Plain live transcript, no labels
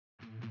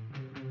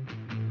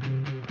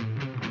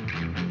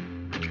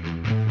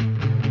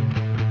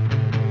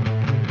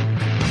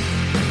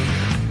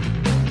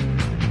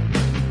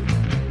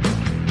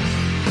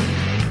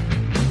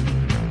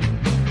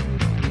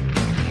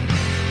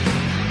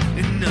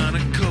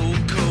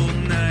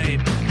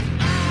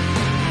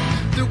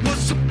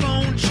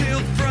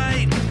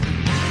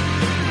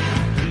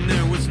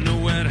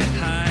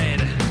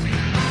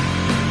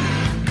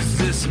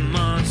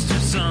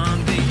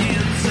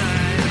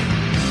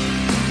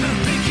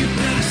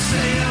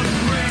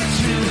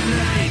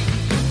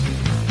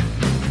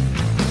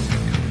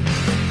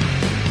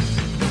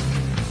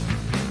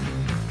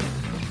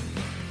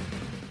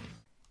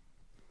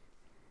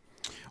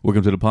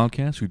Welcome to the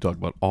podcast. We talk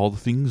about all the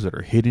things that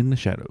are hidden in the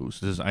shadows.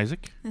 This is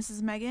Isaac. This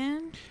is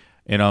Megan.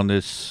 And on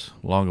this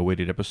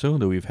long-awaited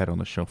episode that we've had on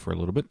the show for a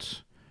little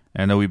bit,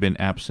 I know we've been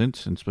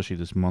absent, and especially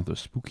this month of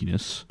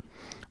spookiness,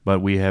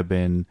 but we have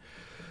been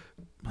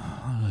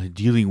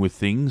dealing with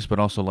things, but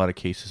also a lot of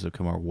cases have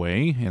come our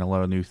way and a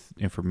lot of new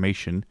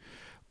information.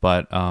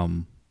 But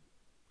a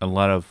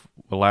lot of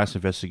the last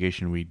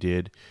investigation we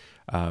did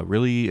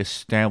really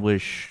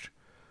established,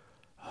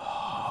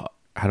 how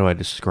do I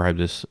describe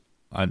this?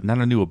 Not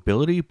a new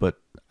ability, but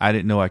I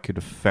didn't know I could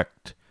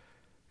affect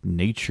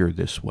nature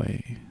this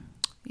way.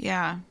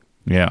 Yeah.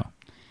 Yeah.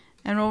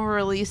 And we'll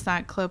release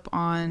that clip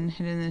on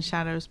Hidden in the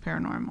Shadows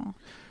Paranormal.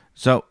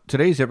 So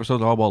today's episode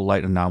is all about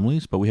light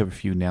anomalies, but we have a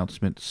few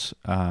announcements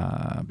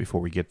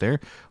before we get there.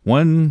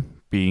 One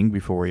being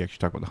before we actually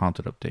talk about the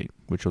haunted update,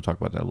 which we'll talk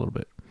about that a little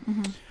bit.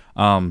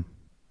 Mm-hmm.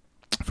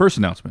 First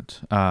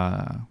announcement: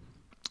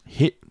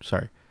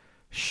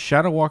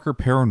 Shadow Walker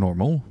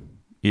Paranormal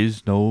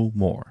is no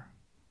more.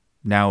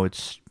 Now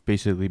it's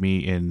basically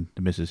me and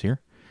the missus here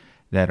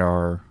that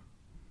are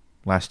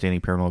last standing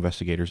paranormal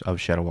investigators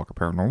of Shadow Walker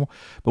Paranormal.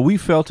 But we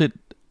felt it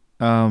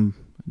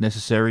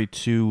necessary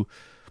to,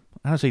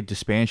 I don't say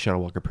disband Shadow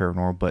Walker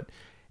Paranormal, but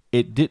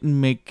it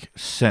didn't make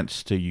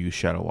sense to use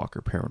Shadow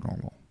Walker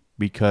Paranormal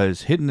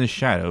because Hidden in the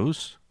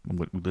Shadows,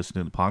 when we listen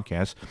to the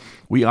podcast,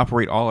 we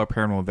operate all our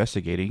paranormal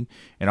investigating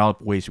and all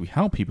the ways we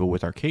help people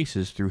with our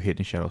cases through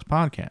Hidden Shadows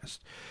podcast.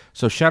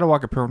 So Shadow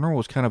Walker Paranormal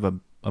was kind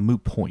of a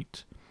moot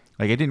point.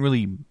 Like, it didn't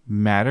really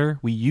matter.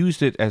 We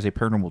used it as a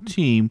paranormal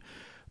team,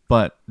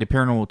 but the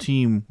paranormal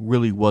team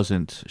really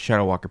wasn't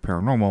Shadow Walker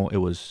Paranormal. It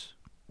was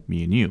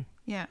me and you.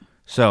 Yeah.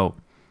 So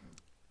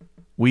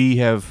we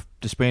have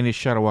disbanded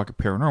Shadow Walker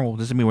Paranormal.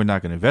 Doesn't mean we're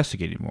not going to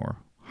investigate anymore.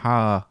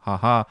 Ha, ha,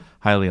 ha.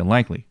 Highly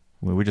unlikely.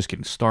 We're just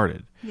getting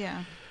started.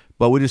 Yeah.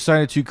 But we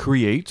decided to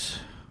create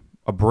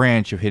a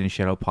branch of Hidden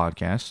Shadow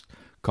podcast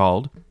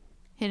called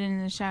Hidden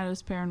in the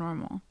Shadows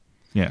Paranormal.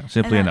 Yeah,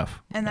 simply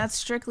enough. And that's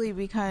strictly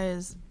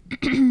because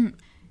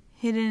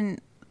Hidden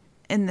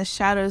in the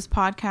Shadows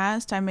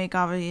podcast, I make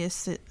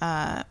obvious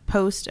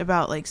post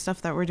about like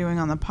stuff that we're doing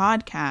on the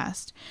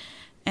podcast.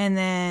 And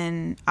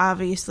then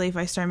obviously if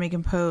I start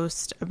making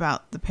posts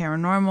about the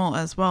paranormal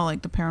as well,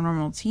 like the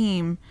paranormal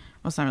team,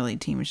 well, it's not really a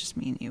team, it's just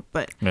me and you,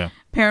 but yeah.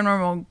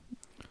 Paranormal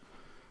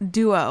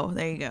duo,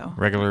 there you go.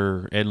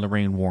 Regular Ed and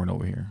Lorraine Warren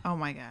over here. Oh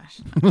my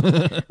gosh.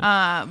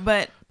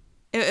 But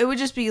it would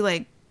just be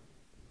like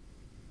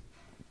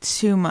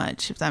too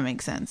much, if that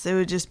makes sense. It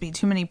would just be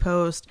too many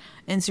posts.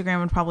 Instagram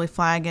would probably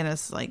flag it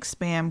as like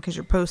spam because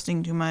you're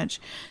posting too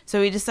much.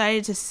 So we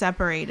decided to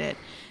separate it.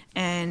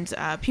 And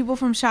people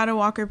from Shadow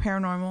Walker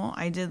Paranormal,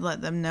 I did let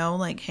them know,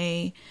 like,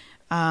 hey,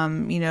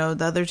 the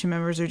other two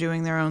members are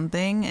doing their own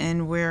thing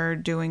and we're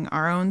doing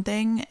our own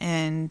thing.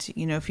 And,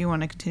 if you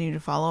want to continue to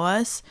follow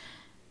us,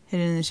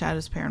 Hidden in the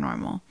Shadows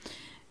Paranormal.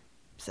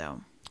 So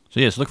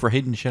yes, look for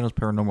Hidden Shadows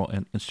Paranormal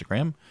on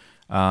Instagram.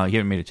 You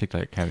haven't made a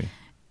TikTok, have you?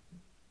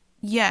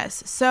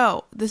 Yes.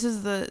 So this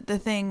is the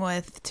thing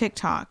with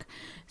TikTok.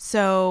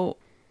 So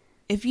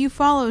if you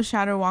follow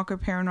Shadow Walker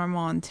Paranormal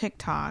on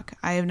TikTok,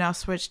 I have now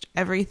switched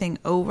everything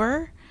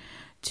over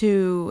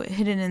to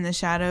Hidden in the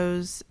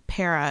Shadows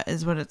Para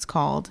is what it's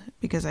called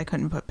because I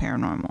couldn't put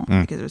paranormal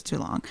because it was too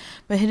long.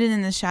 But Hidden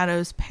in the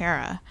Shadows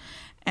Para.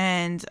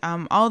 And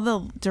all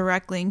the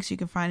direct links you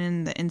can find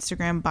in the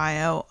Instagram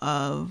bio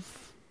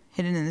of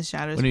Hidden in the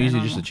Shadows Paranormal. Wouldn't it be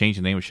easy just to change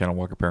the name of Shadow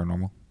Walker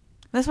Paranormal?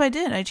 That's what I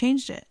did. I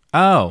changed it.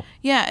 Oh.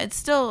 Yeah,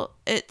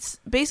 it's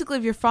basically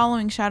if you're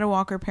following Shadow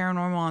Walker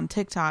Paranormal on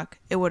TikTok,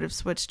 it would have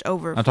switched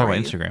over. I'm talking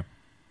about Instagram.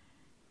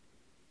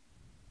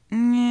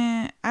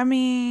 I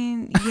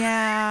mean,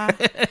 yeah.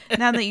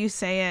 Now that you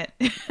say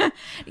it.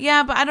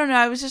 Yeah, but I don't know.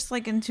 I was just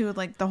like into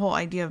like the whole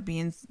idea of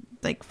being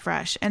like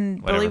fresh.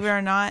 And Whatever. Believe it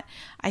or not,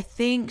 I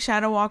think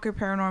Shadow Walker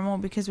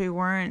Paranormal, because we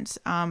weren't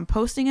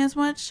posting as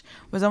much,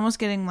 was almost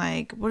getting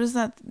like, what is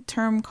that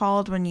term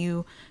called when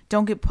you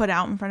don't get put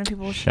out in front of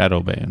people?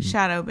 Shadow ban.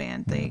 Shadow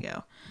ban. There you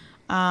go.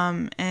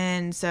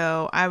 And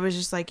so I was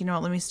just like,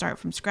 let me start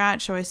from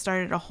scratch. So I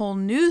started a whole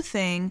new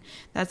thing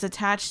that's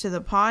attached to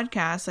the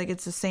podcast. Like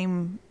it's the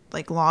same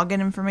like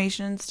login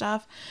information and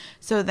stuff,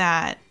 so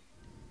that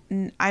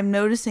I'm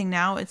noticing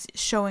now it's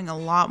showing a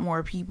lot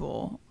more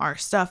people our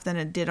stuff than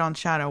it did on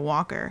Shadow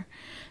Walker.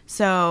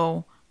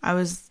 So it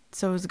was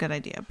a good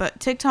idea. But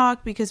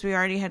TikTok, because we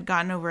already had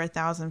gotten over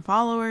 1,000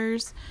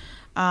 followers,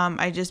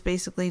 I just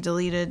basically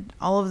deleted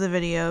all of the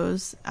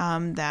videos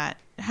that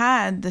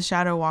had the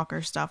Shadow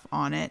Walker stuff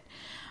on it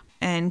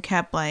and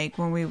kept like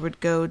when we would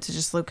go to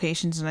just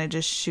locations and I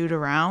just shoot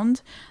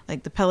around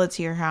like the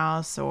Pelletier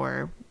house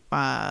or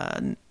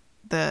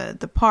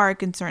the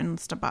park in certain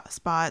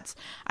spots.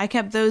 I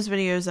kept those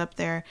videos up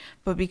there,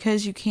 but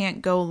because you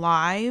can't go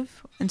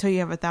live until you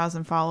have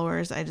 1,000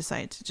 followers, I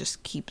decided to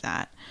just keep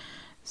that.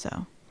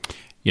 So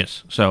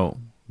yes, so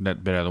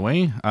that bit out of the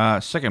way.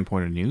 Second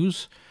point of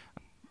news,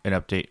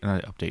 not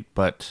an update,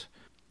 but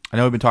I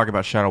know we've been talking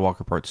about Shadow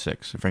Walker Part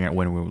 6 and figuring out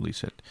when we'll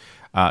release it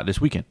this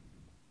weekend.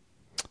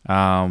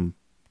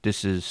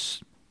 This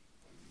is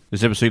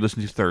This episode you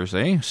listen to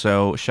Thursday,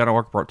 so Shadow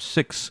Walker Part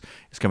 6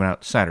 is coming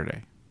out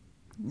Saturday.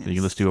 Yes. That you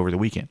can listen to over the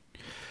weekend.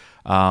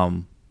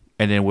 And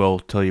then we'll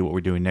tell you what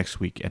we're doing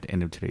next week at the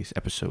end of today's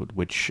episode,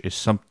 which is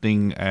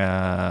something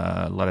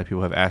a lot of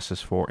people have asked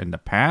us for in the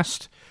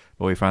past,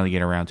 but we finally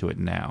get around to it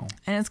now.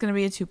 And it's going to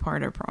be a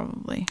 2-parter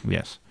probably.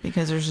 Yes.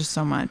 Because there's just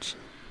so much.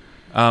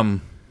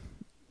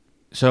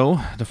 So,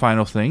 the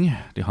final thing,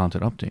 the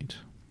Haunted Update.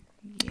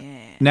 Yeah.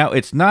 Now,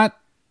 it's not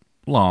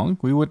long.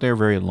 We weren't there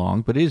very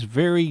long, but it is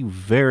very,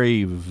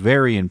 very,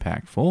 very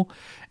impactful.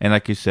 And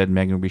like you said,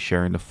 Megan will be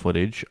sharing the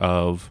footage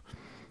of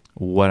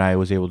what I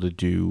was able to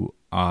do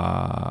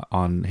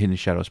on Hidden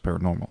Shadows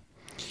Paranormal.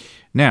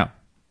 Now,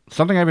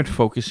 something I've been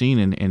focusing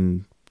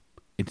in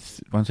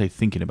it's when I say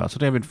thinking about,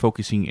 something I've been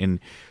focusing in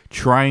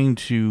trying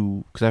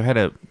to, because I've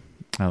had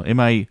in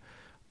my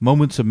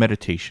moments of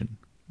meditation,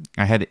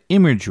 I had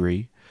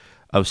imagery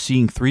of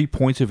seeing 3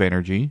 points of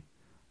energy,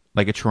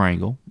 like a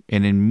triangle,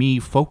 and in me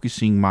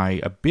focusing my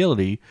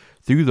ability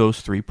through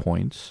those 3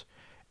 points,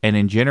 and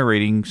then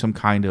generating some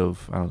kind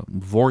of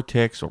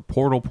vortex or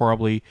portal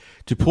probably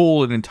to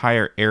pull an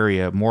entire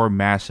area more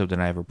massive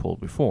than I ever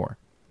pulled before.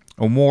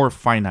 Or more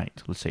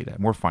finite, let's say that,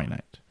 more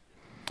finite.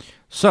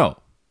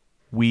 So,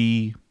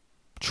 we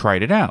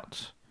tried it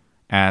out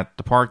at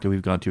the park that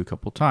we've gone to a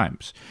couple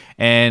times.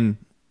 And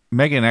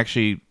Megan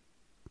actually,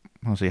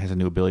 I don't say has a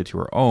new ability to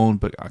her own,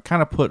 but I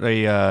kind of put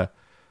a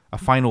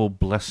final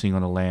blessing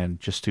on the land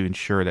just to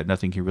ensure that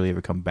nothing can really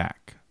ever come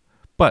back.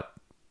 But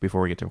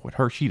before we get to what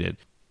she did.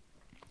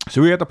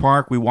 So we were at the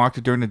park. We walked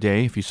it during the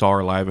day. If you saw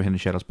our live Hidden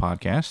Shadows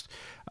podcast,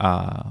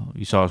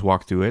 you saw us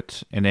walk through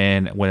it. And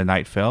then when the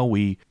night fell,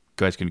 you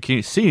guys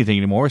couldn't see anything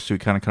anymore, so we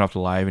kind of cut off the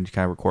live and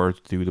kind of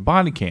recorded through the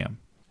body cam.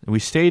 And we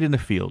stayed in the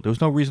field. There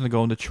was no reason to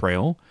go on the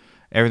trail.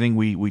 Everything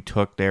we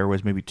took there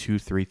was maybe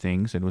 2-3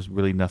 things, and was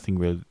really nothing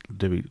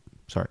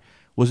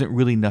wasn't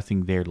really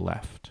nothing there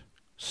left.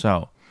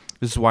 So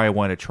this is why I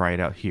wanted to try it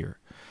out here.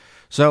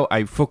 So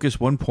I focused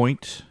one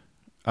point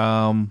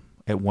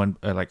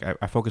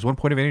I focus one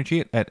point of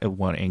energy at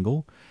one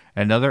angle,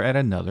 another at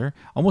another,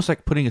 almost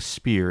like putting a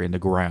spear in the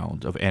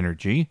ground of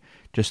energy,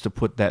 just to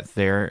put that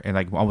there, and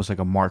like almost like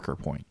a marker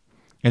point,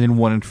 and then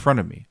one in front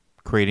of me,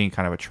 creating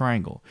kind of a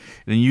triangle.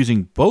 And then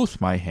using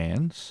both my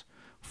hands,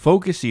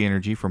 focus the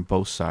energy from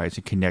both sides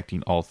and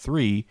connecting all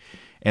 3.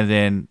 And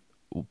then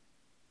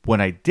when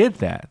I did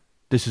that,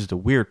 this is the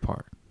weird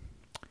part.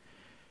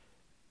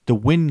 The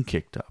wind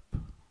kicked up.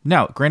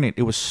 Now, granted,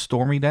 it was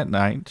stormy that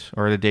night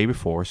or the day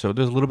before, so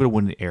there's a little bit of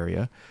wind in the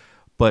area.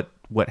 But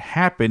what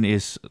happened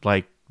is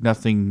like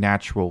nothing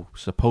natural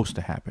supposed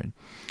to happen.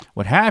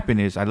 What happened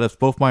is I left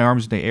both my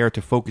arms in the air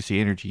to focus the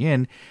energy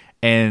in,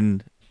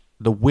 and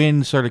the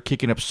wind started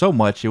kicking up so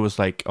much it was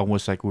like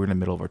almost like we were in the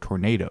middle of a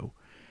tornado.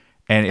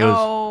 And it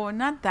was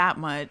not that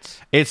much.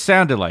 It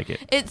sounded like it.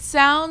 It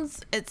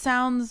sounds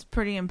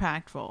pretty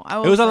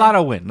impactful. It was a lot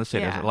of wind. Let's say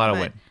there's a lot of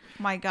wind.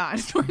 My God,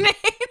 tornado.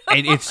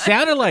 And it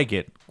sounded like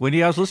it. When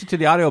I was listening to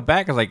the audio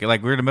back, I was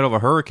like we're in the middle of a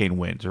hurricane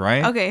winds,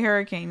 right? Okay,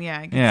 hurricane, yeah.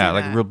 I can see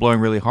like that. blowing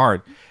really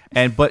hard.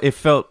 But it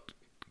felt,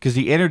 because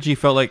the energy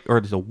felt like,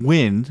 or the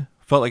wind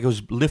felt like it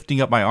was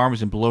lifting up my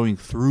arms and blowing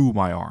through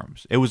my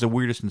arms. It was the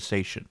weirdest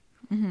sensation.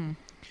 Mm-hmm.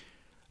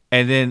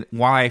 And then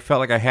while I felt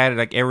like I had it,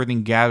 like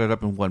everything gathered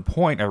up in one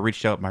point, I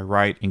reached out my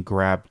right and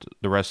grabbed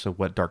the rest of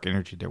what dark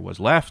energy there was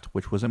left,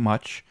 which wasn't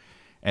much.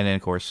 And then,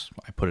 of course,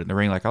 I put it in the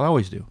ring like I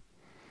always do.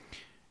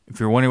 If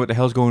you're wondering what the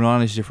hell's going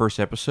on, this is your first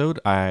episode,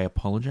 I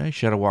apologize.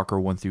 Shadow Walker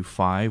 1 through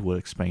 5 will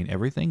explain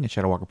everything, and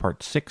Shadow Walker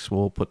Part 6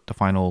 will put the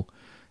final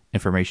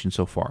information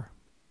so far.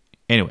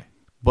 Anyway,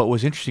 but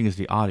what's interesting is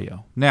the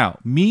audio. Now,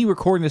 me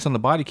recording this on the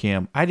body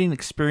cam, I didn't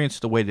experience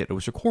the way that it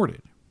was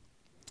recorded.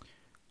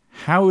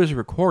 How it was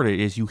recorded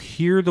is you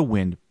hear the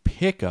wind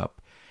pick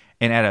up,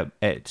 and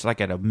it's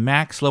like at a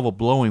max level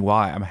blowing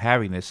while I'm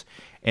having this,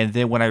 and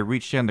then when I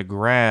reach down to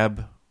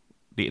grab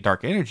the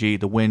dark energy,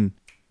 the wind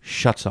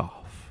shuts off.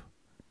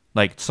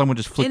 Like someone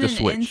just flicked a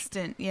switch. In an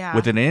instant, yeah.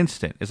 Within an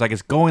instant. It's like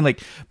it's going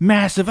like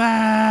massive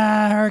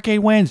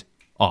hurricane winds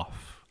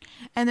off.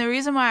 And the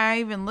reason why I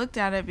even looked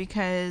at it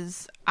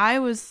because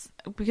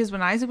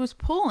when Isaac was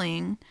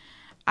pulling,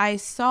 I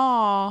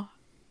saw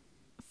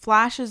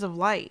flashes of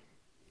light.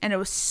 And it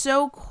was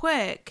so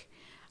quick,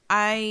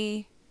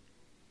 I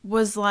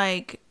was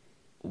like,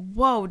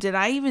 whoa, did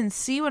I even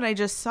see what I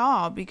just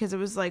saw? Because it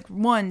was like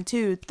 1,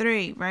 2,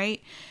 3,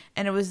 right?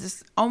 And it was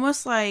this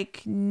almost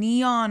like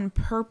neon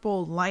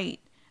purple light.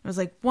 It was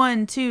like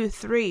 1, 2,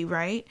 3,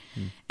 right?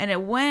 And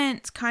it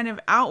went kind of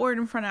outward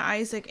in front of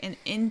Isaac and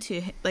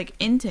into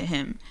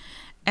him.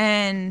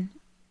 And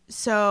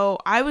so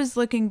I was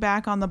looking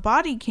back on the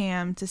body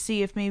cam to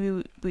see if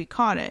maybe we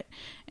caught it,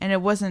 and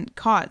it wasn't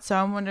caught. So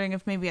I'm wondering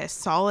if maybe I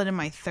saw it in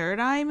my third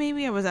eye.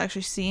 Maybe I was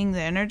actually seeing the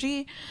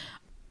energy.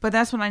 But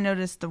that's when I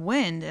noticed the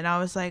wind, and I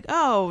was like,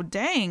 oh,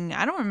 dang,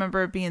 I don't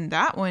remember it being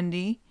that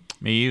windy.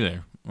 Me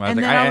either. I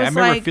I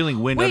remember feeling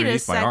wind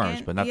underneath my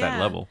arms, but not that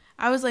level.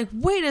 I was like,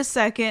 wait a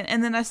second.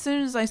 And then as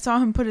soon as I saw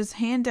him put his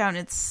hand down,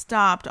 it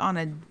stopped on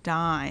a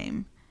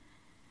dime.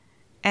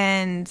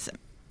 And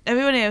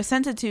everybody I've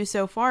sent it to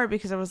so far,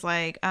 because I was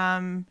like,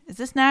 is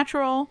this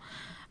natural?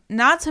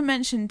 Not to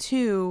mention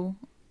too,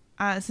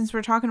 since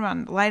we're talking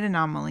about light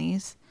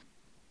anomalies,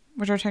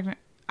 which are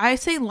I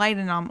say light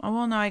anomaly.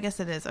 Well, no, I guess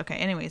it is. Okay.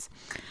 Anyways,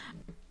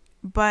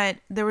 but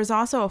there was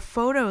also a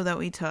photo that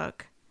we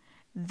took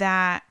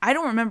that I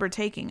don't remember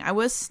taking. I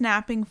was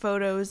snapping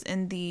photos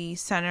in the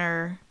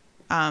center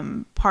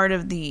part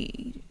of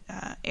the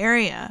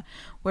area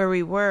where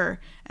we were,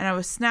 and I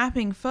was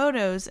snapping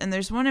photos, and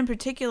there's one in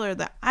particular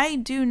that I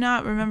do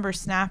not remember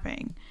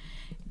snapping.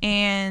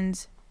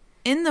 And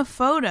in the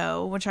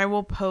photo, which I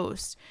will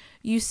post,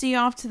 you see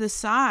off to the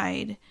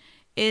side,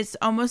 it's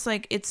almost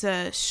like it's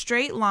a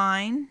straight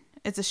line.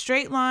 It's a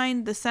straight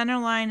line. The center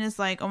line is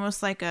like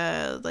almost like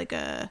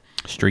a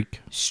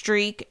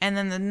streak, and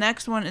then the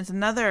next one is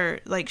another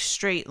like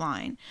straight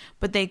line.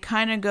 But they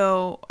kind of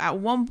go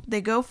they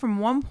go from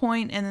one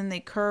point and then they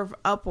curve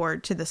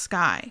upward to the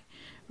sky,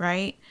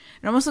 right?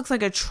 It almost looks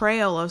like a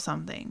trail of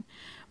something,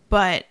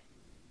 but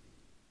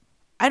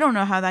I don't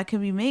know how that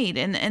could be made.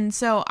 And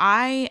so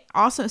I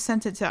also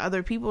sent it to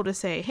other people to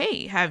say,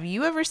 hey, have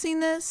you ever seen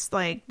this?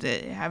 Like,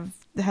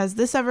 has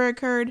this ever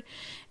occurred?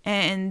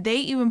 And they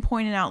even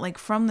pointed out, like,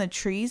 from the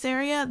trees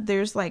area,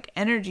 there's like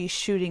energy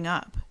shooting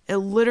up. It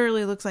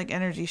literally looks like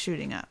energy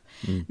shooting up.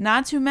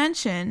 Not to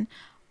mention,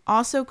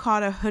 also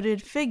caught a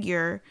hooded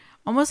figure.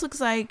 Almost looks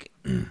like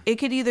it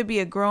could either be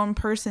a grown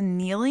person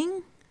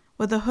kneeling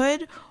with a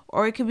hood,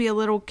 or it could be a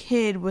little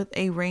kid with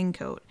a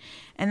raincoat.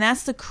 And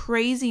that's the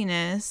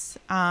craziness.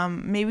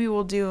 Maybe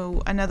we'll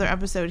do another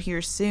episode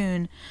here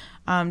soon,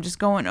 just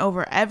going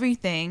over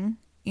everything,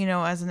 you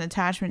know, as an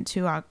attachment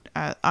to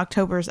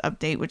October's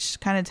update, which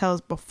kind of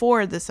tells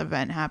before this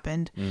event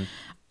happened.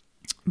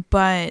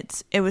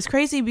 But it was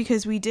crazy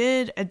because we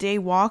did a day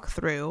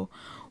walkthrough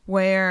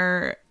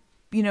where,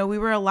 you know, we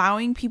were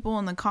allowing people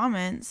in the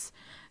comments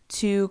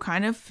to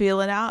kind of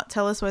feel it out,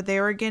 tell us what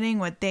they were getting,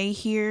 what they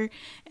hear.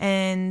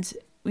 And,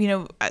 you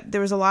know,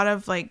 there was a lot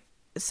of like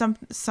some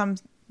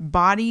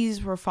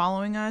bodies were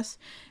following us.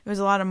 It was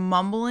a lot of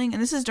mumbling,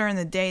 and this is during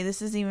the day.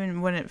 This is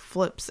even when it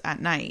flips at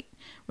night,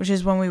 which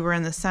is when we were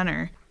in the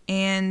center.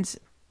 And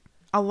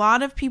a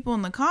lot of people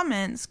in the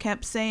comments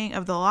kept saying,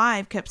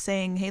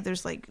 hey,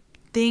 there's like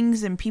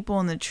things and people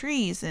in the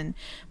trees. And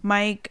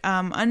Mike,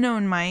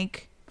 Unknown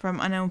Mike from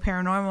Unknown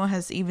Paranormal,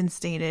 has even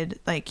stated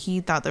like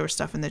he thought there was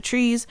stuff in the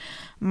trees.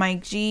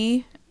 Mike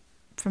G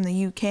from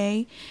the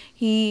UK,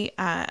 he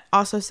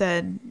also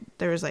said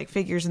there was like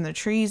figures in the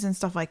trees and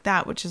stuff like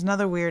that, which is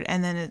another weird.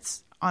 And then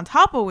it's on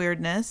top of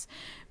weirdness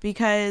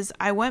because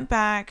I went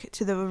back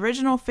to the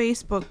original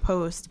Facebook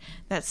post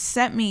that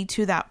sent me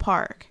to that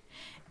park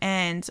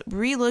and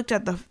re-looked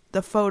at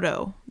the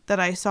photo that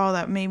I saw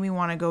that made me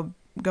want to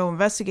go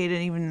investigate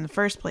it even in the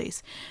first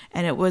place.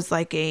 And it was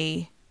like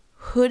a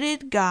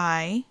hooded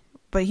guy,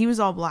 but he was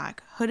all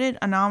black, hooded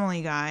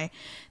anomaly guy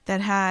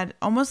that had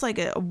almost like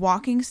a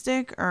walking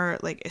stick or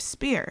like a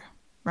spear,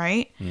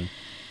 right?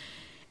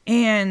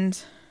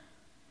 And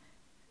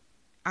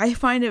I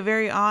find it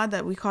very odd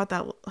that we caught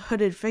that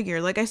hooded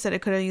figure. Like I said,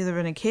 it could have either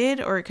been a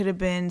kid or it could have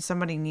been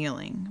somebody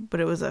kneeling, but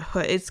it was a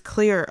hood. It's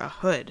clear a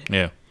hood.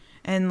 Yeah.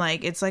 And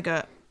like, it's like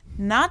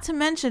not to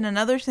mention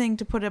another thing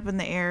to put up in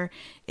the air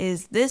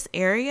is this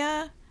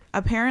area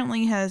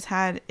apparently has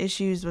had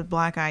issues with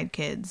black-eyed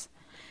kids.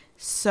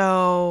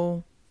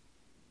 So,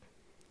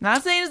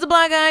 not saying it's a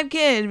black-eyed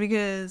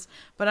kid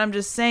but I'm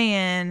just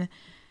saying,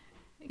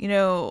 you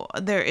know,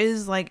 there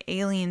is like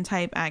alien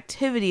type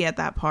activity at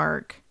that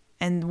park.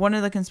 And one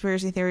of the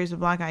conspiracy theories with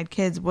black-eyed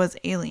kids was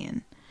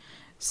alien.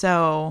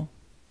 So,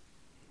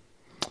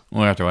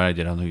 well, after what I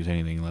did, I don't think there's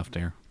anything left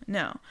there.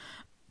 No.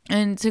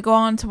 And to go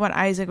on to what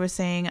Isaac was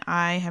saying,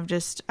 I have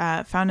just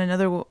found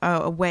another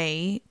a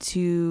way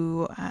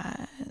to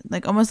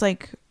like almost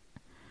like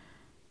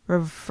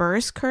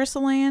reverse curse a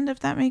land, if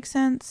that makes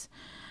sense.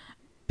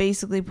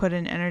 Basically put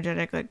an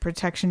energetic like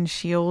protection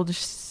shield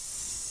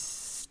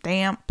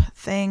stamp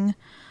thing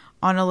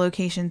on a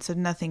location so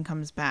nothing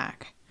comes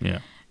back. Yeah.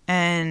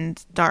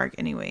 And dark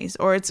anyways.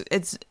 Or it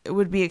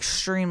would be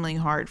extremely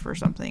hard for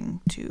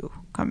something to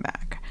come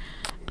back.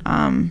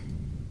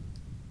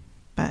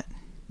 But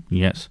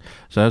yes.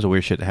 So that was a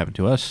weird shit that happened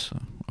to us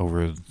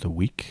over the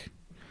week.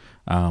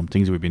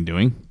 Things that we've been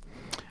doing.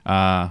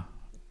 When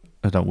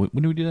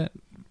did we do that?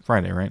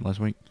 Friday, right? Last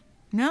week?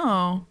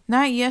 No,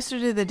 not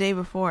yesterday, the day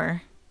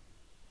before.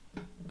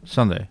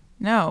 Sunday.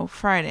 No,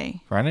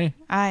 Friday. Friday?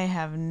 I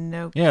have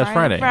no... Yeah, it's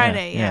Friday.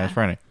 Friday, yeah. It's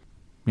Friday.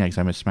 Yeah, because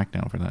I missed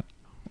SmackDown for that.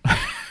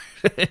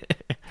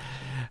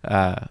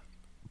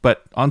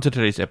 But on to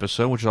today's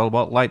episode, which is all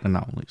about light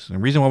anomalies. And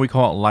the reason why we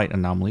call it light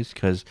anomalies,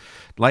 because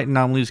light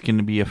anomalies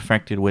can be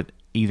affected with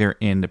either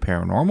in the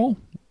paranormal,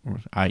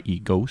 i.e.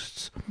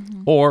 ghosts,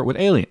 or with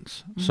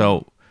aliens.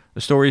 So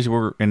the stories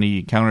and the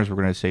encounters we're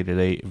going to say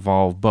today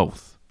involve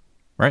both,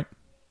 right?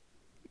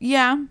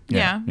 Yeah.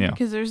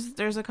 Because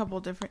there's a couple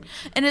different,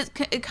 and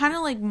it kind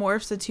of like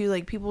morphs the two.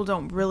 Like people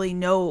don't really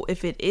know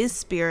if it is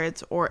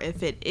spirits or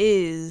if it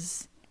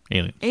is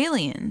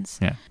aliens.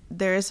 Yeah.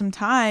 There are some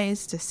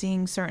ties to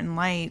seeing certain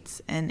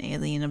lights and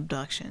alien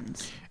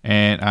abductions.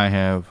 And I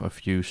have a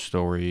few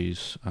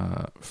stories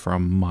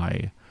from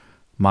my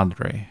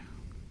madre.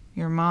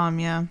 Your mom,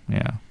 yeah.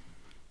 Yeah.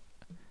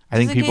 I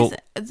think people...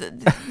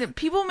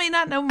 people may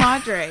not know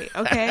madre,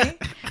 okay?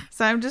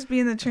 So I'm just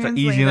being the translator.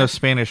 It's an easy enough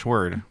Spanish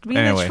word.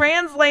 Being the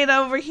translator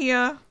over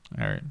here.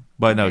 All right.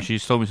 But no,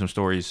 she's told me some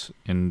stories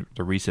in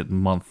the recent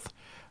month,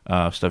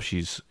 stuff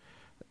she's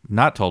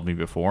not told me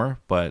before,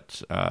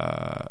 but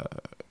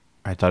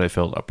I thought it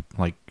felt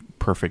like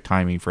perfect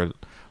timing for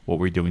what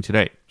we're doing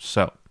today.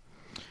 So,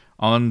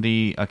 on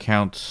the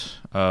account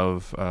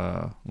of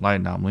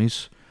light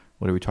anomalies,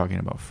 what are we talking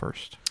about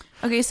first?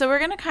 Okay, so we're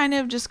going to kind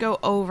of just go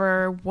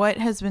over what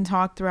has been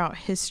talked throughout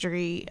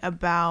history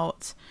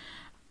about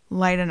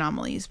light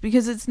anomalies,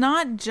 because it's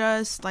not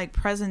just like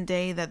present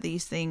day that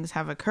these things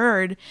have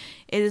occurred.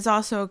 It has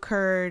also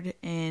occurred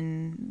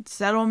in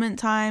settlement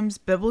times,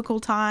 biblical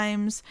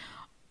times.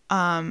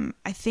 I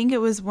think it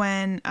was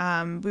when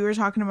we were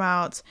talking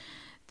about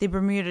the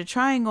Bermuda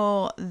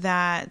Triangle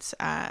that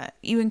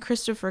even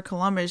Christopher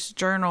Columbus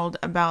journaled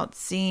about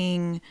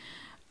seeing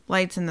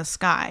lights in the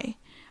sky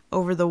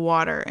over the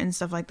water and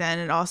stuff like that.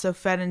 And it also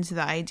fed into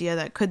the idea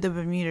that could the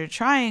Bermuda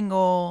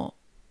Triangle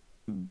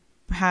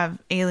have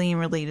alien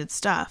related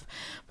stuff.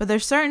 But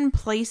there's certain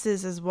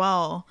places as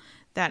well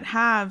that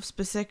have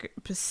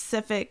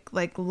specific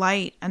like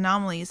light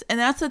anomalies. And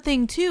that's the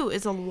thing too,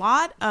 is a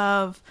lot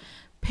of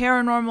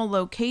paranormal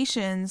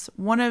locations,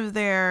 one of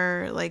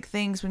their like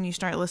things when you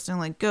start listing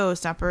like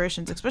ghosts,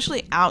 apparitions,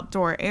 especially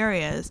outdoor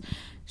areas,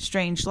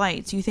 strange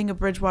lights. You think of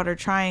Bridgewater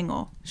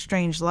Triangle,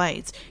 strange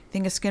lights. You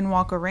think of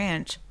Skinwalker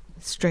Ranch,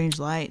 strange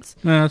lights.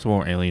 No, that's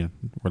more alien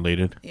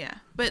related. Yeah.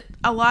 But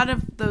a lot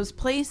of those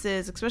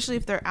places, especially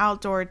if they're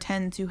outdoor,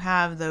 tend to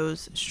have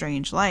those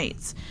strange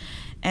lights.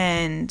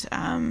 And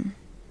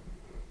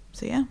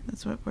so yeah,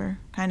 that's what we're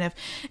kind of...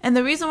 And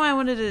the reason why I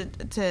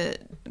wanted to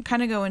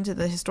kind of go into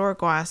the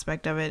historical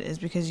aspect of it is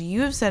because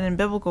you have said in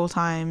biblical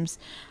times,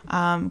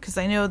 because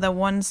I know that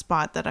one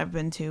spot that I've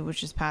been to,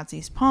 which is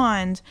Patsy's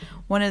Pond,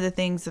 one of the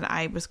things that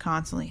I was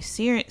constantly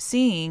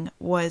seeing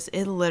was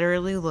it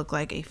literally looked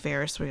like a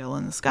Ferris wheel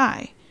in the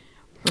sky,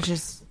 which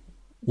is...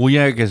 Well,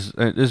 yeah, because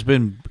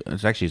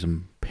there's actually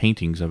some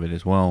paintings of it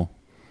as well.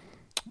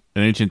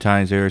 In ancient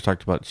times, they always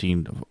talked about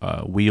seeing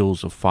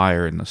wheels of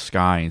fire in the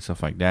sky and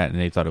stuff like that, and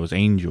they thought it was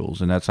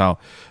angels, and that's how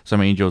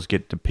some angels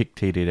get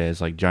depicted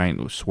as like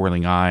giant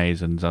swirling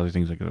eyes and other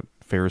things like a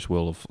Ferris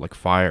wheel of like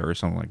fire or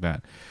something like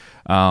that.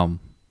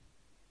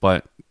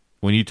 But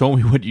when you told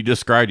me what you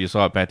described, you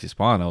saw at Patsy's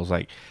Pond, I was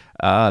like,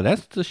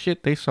 that's the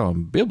shit they saw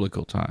in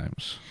biblical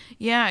times.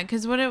 Yeah,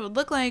 because what it would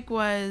look like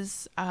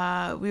was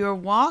we were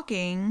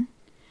walking,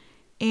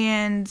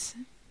 and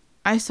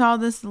I saw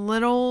this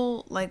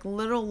little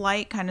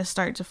light kind of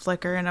start to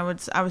flicker, and I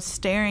was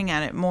staring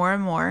at it more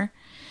and more,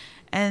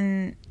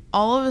 and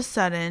all of a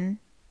sudden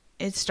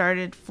it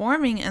started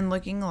forming and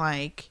looking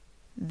like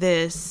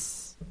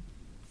this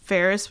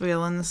Ferris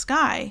wheel in the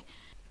sky.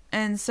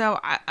 And so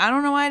I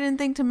don't know why I didn't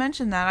think to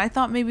mention that. I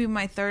thought maybe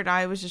my third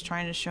eye was just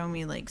trying to show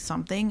me like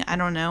something. I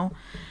don't know.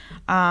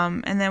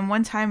 And then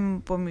one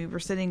time when we were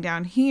sitting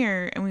down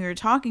here and we were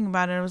talking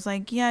about it, I was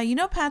like, yeah, you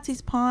know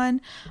Patsy's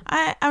Pond?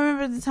 I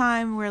remember the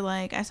time where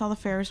like I saw the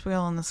Ferris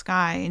wheel in the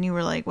sky, and you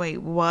were like, wait,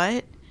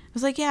 what? I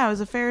was like, yeah, it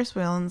was a Ferris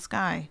wheel in the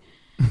sky.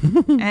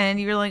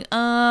 And you were like,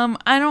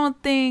 I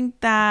don't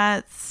think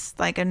that's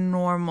like a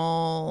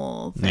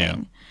normal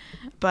thing.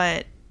 Yeah.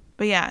 But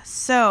yeah,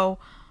 so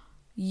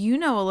you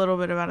know a little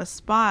bit about a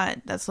spot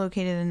that's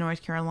located in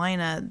North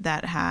Carolina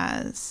that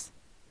has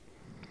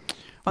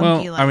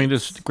funky lights. I mean,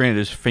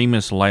 there's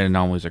famous light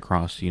anomalies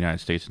across the United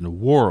States and the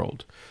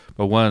world,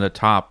 but one of the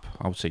top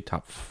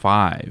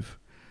 5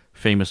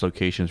 famous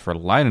locations for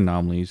light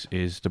anomalies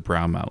is the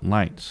Brown Mountain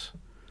Lights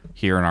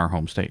here in our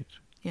home state.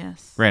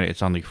 Yes. Granted,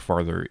 it's on the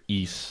farther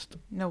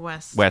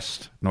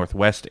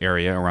northwest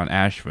area around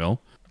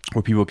Asheville,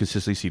 where people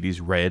consistently see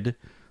these red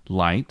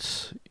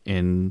lights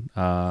in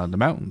the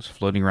mountains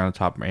floating around the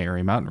top of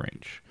Area Mountain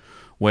Range,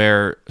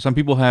 where some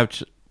people have,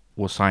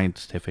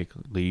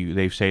 scientifically,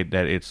 they've said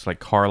that it's like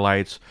car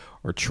lights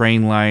or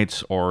train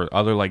lights or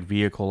other like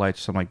vehicle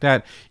lights, something like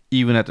that.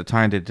 Even at the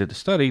time they did the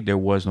study, there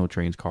was no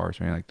trains, cars,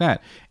 or anything like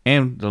that.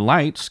 And the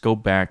lights go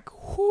back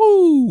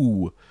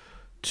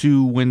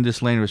to when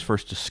this land was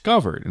first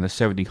discovered in the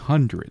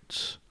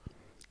 1700s,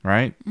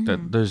 right?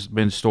 Mm-hmm. There's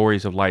been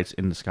stories of lights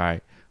in the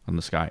sky,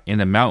 in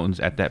the mountains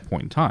at that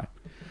point in time.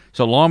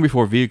 So long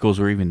before vehicles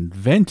were even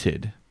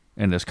invented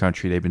in this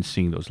country, they've been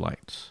seeing those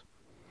lights.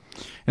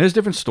 And there's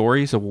different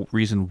stories of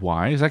reason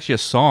why. There's actually a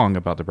song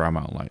about the Brown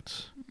Mountain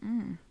Lights.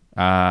 Mm.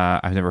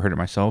 I've never heard it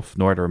myself,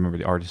 nor do I remember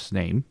the artist's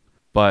name.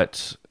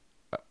 But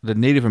the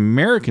Native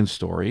American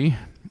story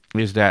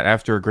is that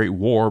after a great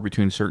war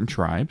between certain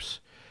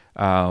tribes,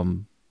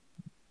 the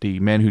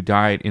men who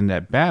died in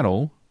that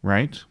battle,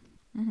 right?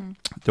 Mm-hmm.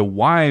 The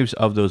wives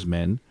of those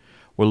men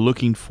were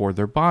looking for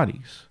their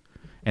bodies.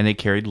 And they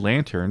carried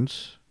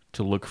lanterns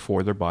to look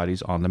for their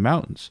bodies on the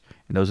mountains.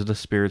 And those are the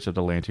spirits of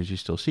the lanterns you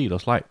still see,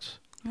 those lights.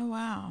 Oh,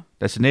 wow.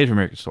 That's a Native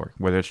American story.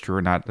 Whether it's true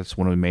or not, that's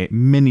one of the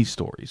many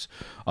stories.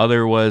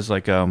 Other was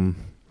like a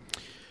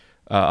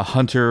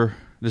hunter.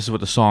 This is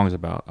what the song is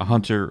about. A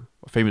hunter,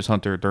 a famous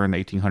hunter during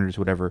the 1800s,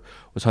 whatever,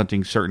 was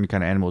hunting certain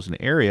kind of animals in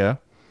the area,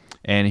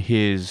 and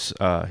his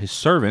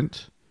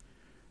servant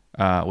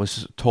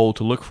was told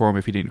to look for him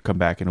if he didn't come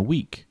back in a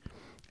week.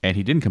 And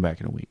he didn't come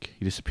back in a week.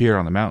 He disappeared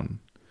on the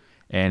mountain.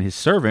 And his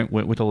servant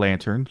went with a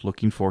lantern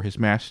looking for his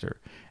master.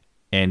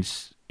 And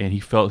he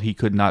felt he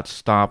could not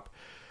stop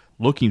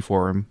looking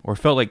for him, or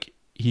felt like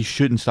he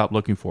shouldn't stop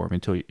looking for him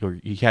or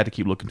he had to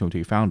keep looking to him until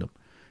he found him.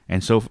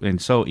 And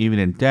so even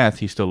in death,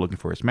 he's still looking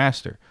for his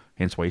master.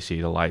 Hence why you see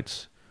the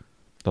light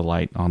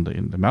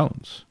in the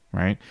mountains,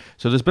 right?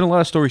 So there's been a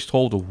lot of stories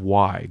told of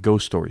why,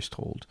 ghost stories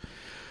told.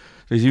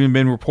 There's even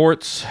been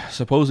reports,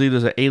 supposedly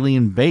there's an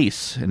alien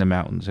base in the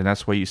mountains, and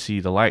that's why you see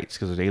the lights,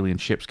 because there's alien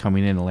ships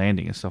coming in and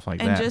landing and stuff like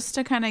that. And just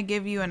to kind of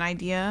give you an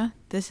idea,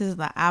 this is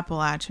the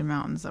Appalachian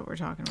Mountains that we're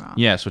talking about.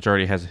 Yes, which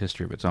already has a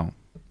history of its own.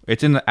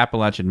 It's in the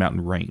Appalachian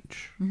Mountain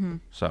Range. Mm-hmm.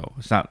 So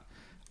it's not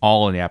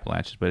all in the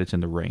Appalachians, but it's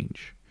in the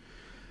range.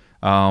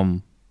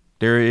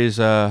 There is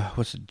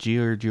what's a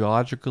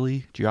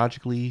geologically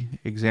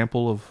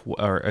example of,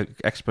 or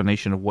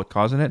explanation of what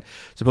causing it.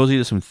 Supposedly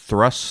there's some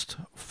thrust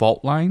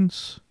fault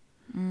lines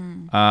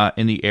in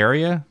the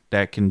area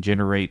that can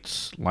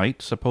generate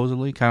light,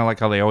 supposedly. Kind of like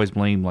how they always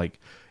blame like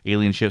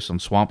alien ships on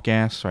swamp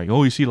gas, right?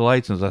 Oh, you see the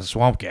lights and that's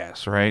swamp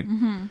gas, right?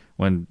 Mm-hmm.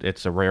 When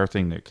it's a rare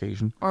thing to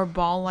occasion. Or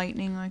ball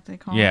lightning, like they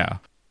call it. Yeah.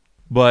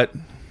 But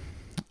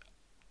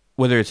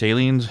whether it's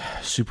aliens,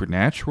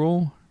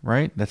 supernatural,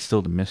 right? That's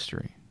still the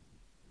mystery.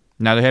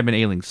 Now, there have been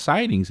alien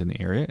sightings in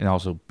the area and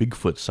also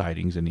Bigfoot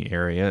sightings in the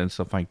area and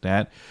stuff like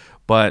that.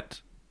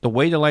 But the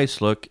way the lights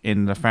look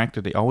and the fact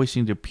that they always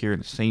seem to appear in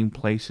the same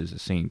places at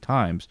the same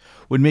times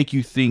would make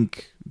you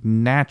think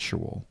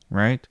natural,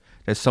 right?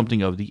 That's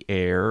something of the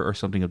air or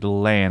something of the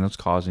land that's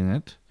causing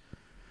it.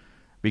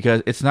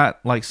 Because it's not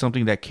like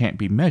something that can't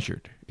be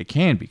measured. It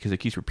can be because it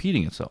keeps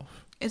repeating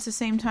itself. It's the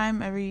same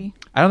time every...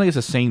 I don't think it's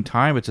the same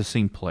time. It's the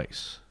same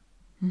place.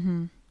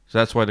 Mm-hmm. So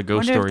that's why the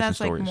ghost stories and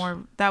stories. Like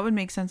more, that would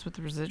make sense with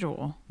the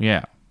residual.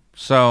 Yeah.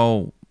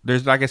 So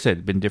there's, like I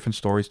said, been different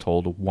stories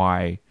told of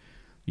why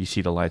you see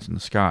the lights in the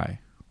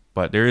sky.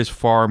 But there is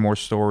far more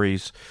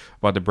stories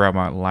about the Brown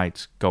Mountain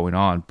Lights going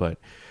on. But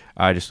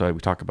I just thought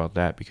we'd talk about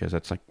that because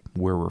that's like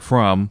where we're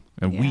from.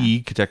 And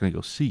we could technically go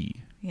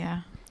see.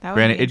 Yeah. That would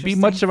Granted, be it'd be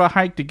much of a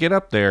hike to get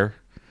up there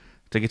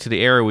to get to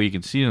the area where you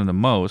can see them the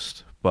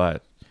most.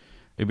 But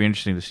it'd be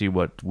interesting to see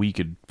what we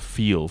could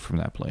feel from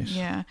that place.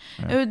 Yeah.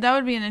 That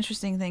would be an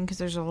interesting thing because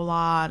there's a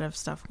lot of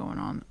stuff going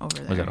on over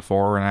there. Was that a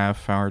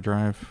 4.5 hour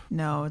drive?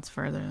 No, it's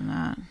further than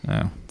that.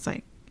 Yeah. It's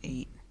like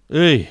 8.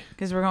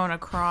 Because we're going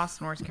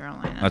across North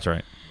Carolina. That's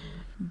right.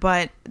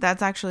 But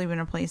that's actually been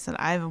a place that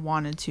I've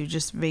wanted to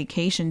just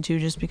vacation to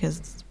just because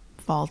it's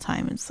fall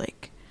time. It's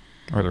like...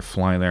 Or they're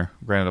flying there.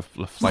 Granted,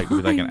 the flight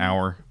would be like an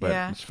hour,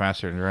 but it's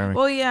faster than driving.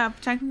 Well, yeah,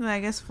 technically, I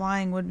guess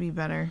flying would be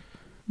better.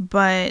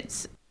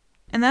 But...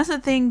 And that's the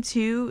thing,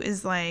 too,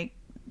 is like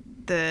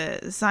the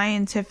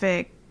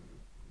scientific,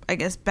 I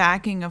guess,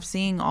 backing of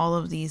seeing all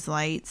of these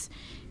lights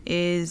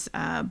is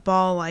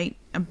ball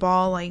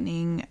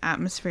lightning,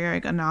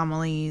 atmospheric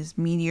anomalies,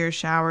 meteor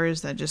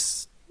showers that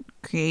just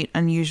create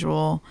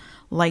unusual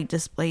light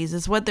displays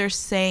is what they're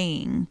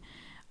saying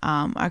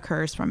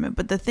occurs from it.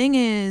 But the thing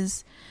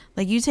is,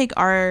 like, you take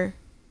our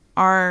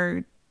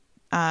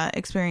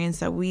experience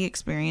that we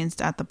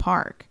experienced at the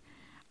park.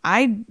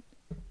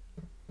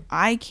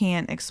 I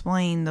can't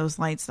explain those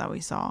lights that we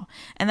saw.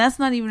 And that's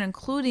not even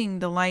including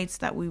the lights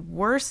that we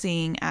were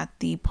seeing at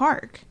the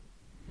park.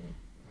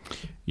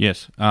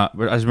 Yes. But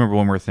I just remember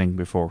one more thing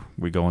before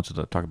we go into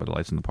talk about the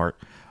lights in the park.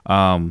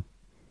 One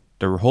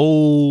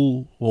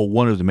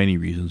of the many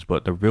reasons,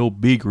 but the real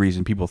big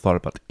reason people thought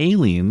about the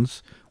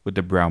aliens with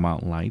the Brown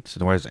Mountain Lights,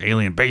 and why there's an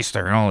alien base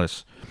there and all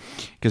this,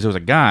 because there was a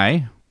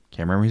guy,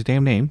 can't remember his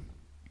damn name,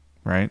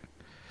 right?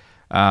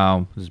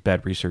 This is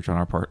bad research on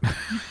our part.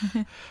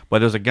 But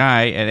there's a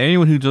guy, and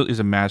anyone who is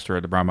a master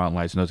at the Brown Mountain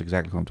Lights knows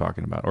exactly who I'm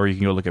talking about, or you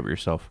can go look at it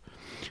yourself.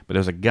 But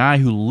there's a guy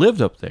who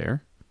lived up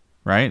there,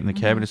 right, in the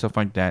cabin and stuff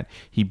like that.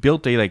 He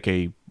built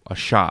a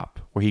shop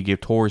where he gave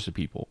tours to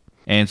people.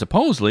 And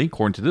supposedly,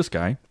 according to this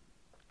guy,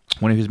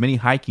 one of his many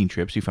hiking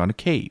trips, he found a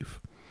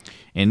cave.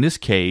 In this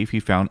cave, he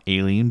found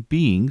alien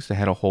beings that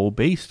had a whole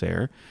base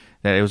there.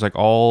 That it was like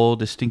all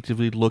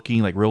distinctively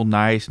looking, like real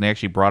nice, and they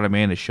actually brought him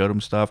in and showed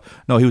him stuff.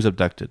 No, he was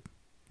abducted.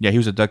 Yeah, he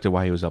was abducted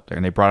while he was up there,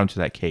 and they brought him to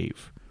that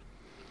cave.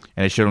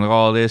 And they showed him like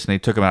all of this, and they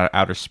took him out of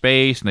outer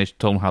space, and they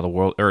told him how the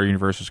world or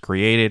universe was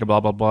created, blah,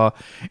 blah, blah.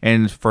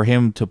 And for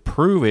him to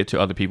prove it to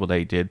other people that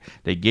he did,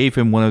 they gave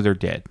him one of their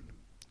dead.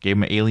 Gave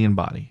him an alien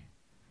body.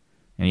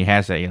 And he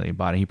has that alien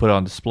body. He put it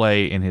on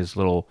display in his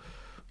little,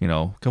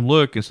 come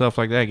look and stuff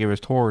like that. Gave us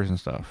tours and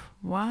stuff.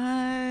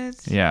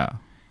 What? Yeah.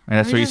 And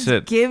that's where he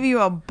said, give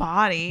you a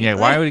body. Yeah,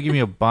 why would he give me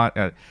a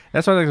body?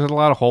 That's why there's a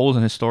lot of holes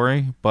in his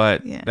story,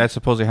 but that's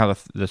supposedly how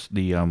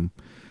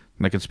the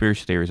like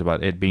conspiracy theories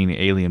about it being an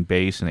alien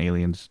base and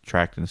aliens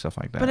tracked and stuff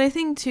like that. But I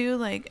think too,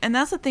 like, and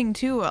that's the thing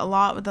too, a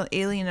lot with the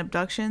alien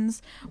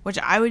abductions, which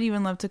I would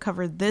even love to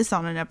cover this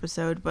on an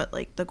episode, but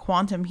like the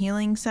quantum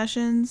healing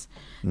sessions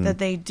that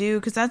they do,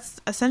 because that's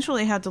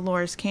essentially how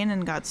Dolores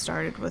Cannon got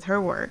started with her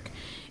work,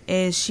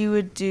 is she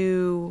would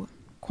do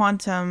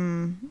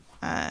quantum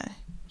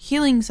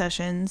healing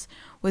sessions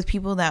with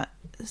people that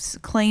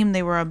claim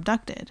they were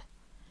abducted.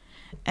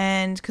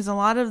 And because a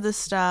lot of this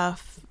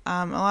stuff,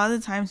 a lot of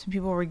the times when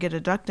people would get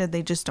abducted,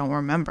 they just don't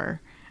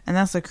remember. And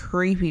that's the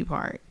creepy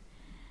part.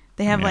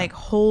 They have like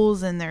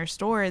holes in their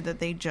story that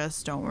they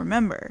just don't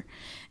remember.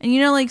 And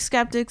you know, like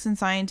skeptics and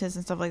scientists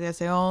and stuff like that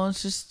say, oh,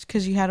 it's just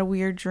because you had a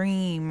weird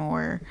dream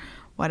or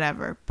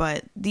whatever.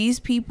 But these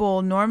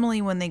people,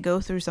 normally when they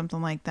go through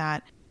something like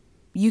that,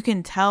 you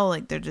can tell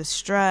like they're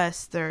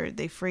distressed,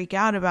 they freak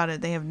out about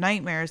it, they have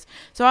nightmares.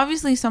 So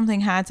obviously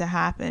something had to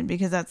happen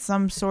because that's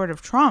some sort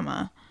of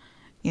trauma.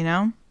 You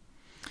know?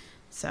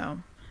 So,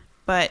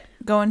 but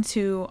going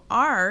to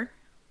our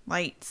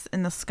lights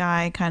in the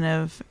sky kind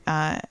of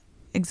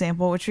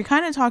example, which we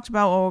kind of talked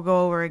about, we'll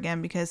go over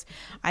again, because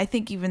I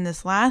think even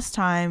this last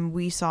time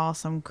we saw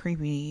some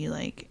creepy,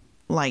 like,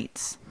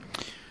 lights.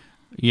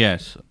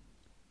 Yes.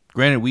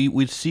 Granted,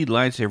 we'd see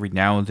lights every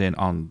now and then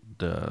on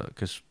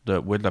because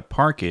where the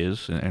park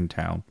is in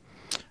town,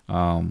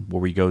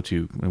 where we go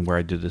to and where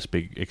I did this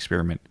big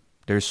experiment,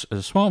 there's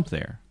a swamp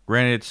there.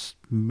 Granted, it's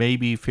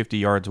maybe 50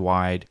 yards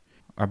wide,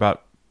 or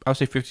about, I would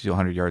say 50 to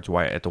 100 yards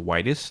wide at the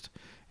widest,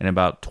 and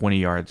about 20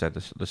 yards at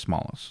the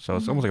smallest. So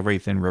it's almost like a very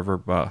thin river,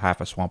 about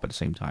half a swamp at the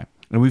same time.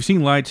 And we've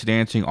seen lights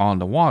dancing on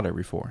the water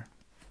before,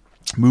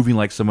 moving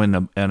like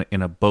someone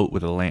in a boat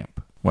with a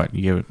lamp. What,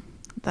 you give it?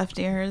 Left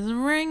ear is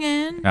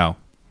ringing. Oh.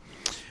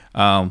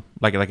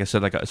 Like I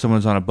said, like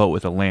someone's on a boat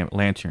with a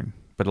lantern,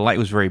 but the light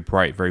was very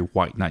bright, very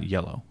white, not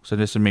yellow. So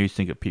this made me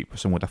think of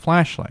someone with a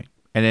flashlight.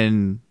 And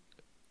then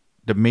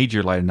the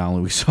major light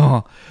anomaly we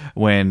saw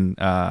when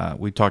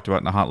we talked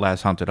about in the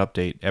last Haunted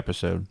Update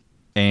episode,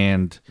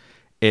 and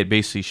it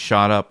basically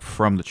shot up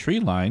from the tree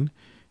line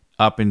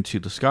up into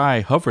the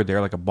sky, hovered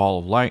there like a ball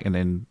of light, and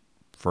then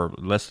for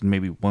less than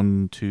maybe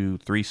 1, 2,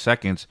 3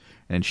 seconds,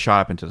 and then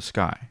shot up into the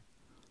sky,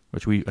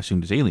 which we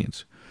assumed is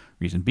aliens.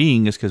 Reason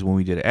being is because when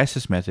we did an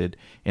Estes method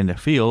in the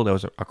field that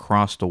was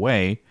across the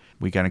way,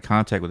 we got in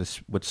contact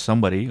with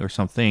somebody or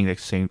something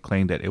that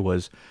claimed that it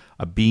was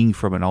a being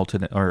from an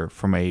alternate or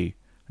from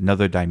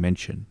another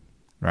dimension,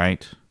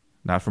 right?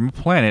 Not from a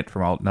planet,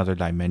 from another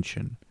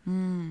dimension.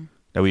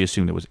 That we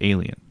assumed it was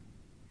alien.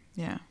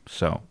 Yeah.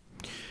 So,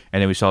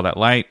 and then we saw that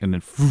light and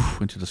then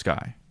into the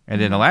sky.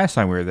 And then the last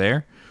time we were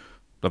there,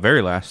 the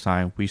very last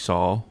time, we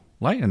saw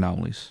light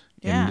anomalies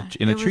in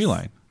the tree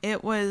line.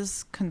 It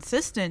was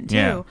consistent too.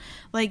 Yeah.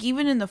 Like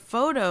even in the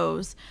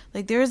photos,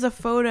 like there's a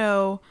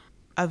photo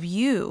of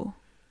you,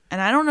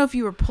 and I don't know if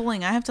you were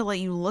pulling. I have to let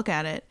you look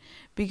at it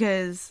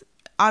because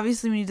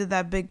obviously when you did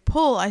that big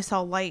pull, I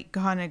saw light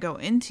kind of go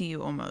into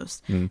you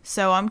almost.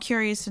 So I'm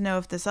curious to know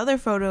if this other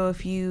photo,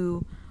 if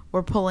you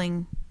were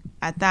pulling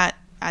at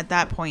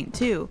that point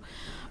too.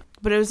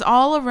 But it was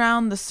all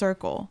around the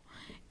circle.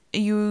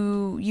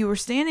 You were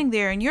standing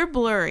there and you're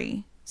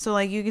blurry, so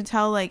like you could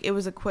tell like it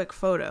was a quick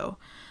photo.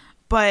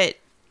 But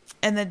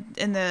and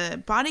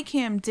the body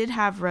cam did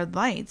have red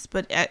lights,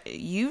 but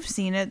you've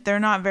seen it. They're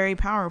not very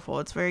powerful.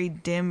 It's very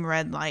dim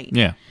red light.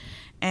 Yeah.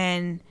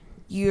 And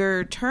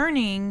you're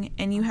turning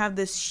and you have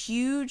this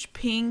huge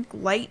pink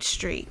light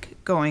streak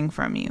going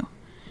from you.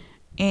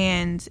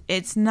 And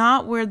it's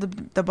not where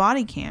the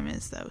body cam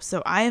is, though.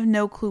 So I have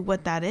no clue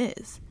what that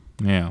is.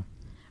 Yeah.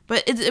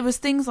 But it was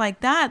things like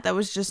that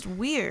was just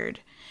weird.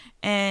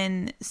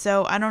 And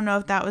so I don't know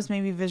if that was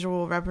maybe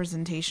visual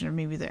representation of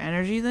maybe the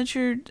energy that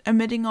you're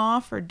emitting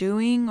off or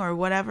doing or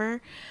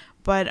whatever.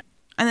 But,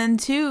 and then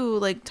too,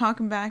 like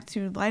talking back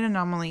to light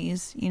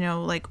anomalies, you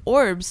know, like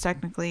orbs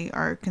technically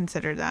are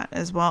considered that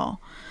as well.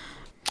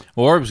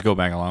 Orbs go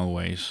back a long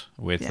ways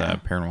with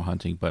paranormal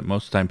hunting, but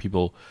most of the time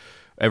people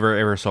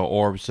ever saw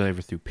orbs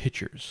ever through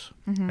pictures,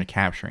 like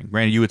capturing.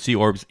 Granted, you would see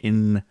orbs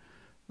in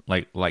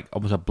like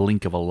almost a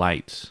blink of a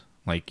light,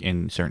 like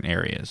in certain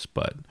areas,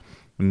 but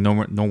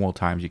normal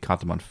times you caught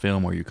them on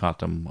film or you caught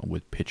them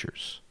with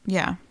pictures.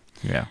 Yeah.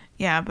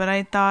 But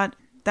I thought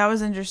that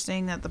was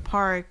interesting that the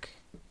park,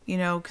 you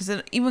know, because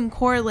it even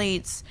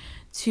correlates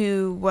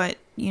to what,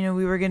 you know,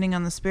 we were getting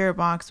on the spirit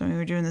box when we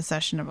were doing the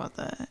session about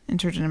the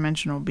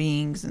interdimensional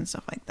beings and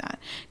stuff like that,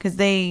 because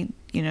they,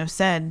 you know,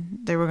 said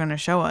they were going to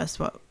show us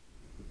what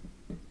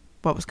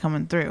was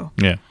coming through.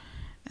 Yeah.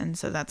 And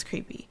so that's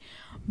creepy.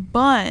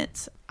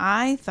 But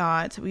I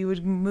thought we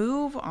would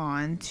move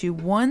on to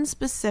one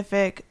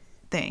specific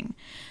thing.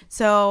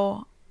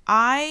 So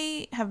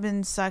I have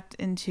been sucked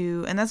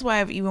into, and that's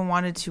why I've even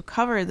wanted to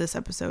cover this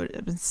episode,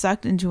 I've been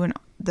sucked into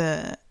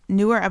the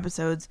newer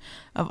episodes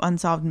of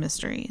Unsolved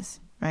Mysteries,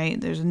 right?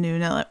 There's a new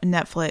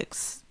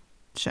Netflix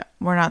show.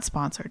 We're not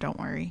sponsored, don't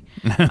worry.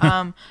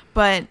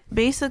 But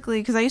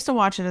basically, because I used to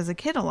watch it as a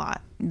kid a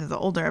lot, the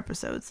older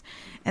episodes.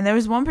 And there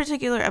was one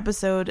particular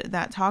episode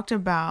that talked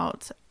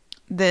about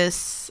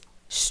this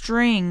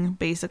string,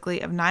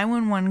 basically, of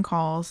 911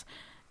 calls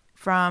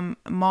from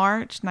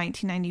March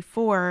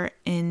 1994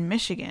 in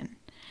Michigan.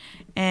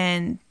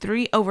 And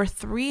over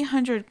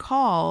 300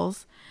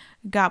 calls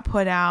got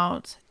put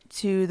out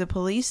to the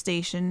police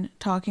station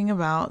talking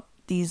about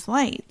these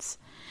lights.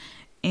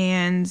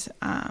 And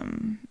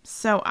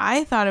so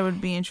I thought it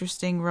would be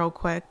interesting real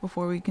quick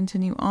before we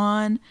continue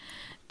on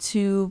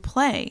to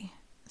play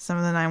some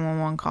of the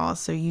 911 calls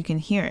so you can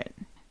hear it.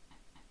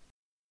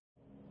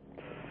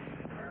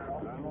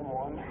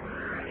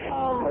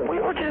 We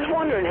were just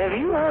wondering, have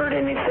you heard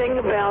anything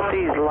about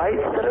these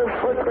lights that are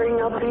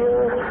flickering up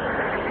here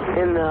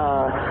in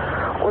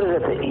what is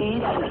it, the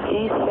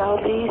east,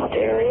 southeast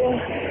area?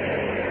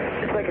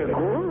 It's like a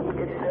group.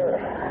 It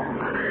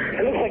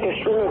looks like a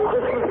string of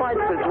Christmas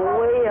lights that's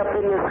way up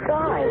in the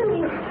sky.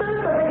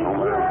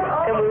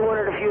 And we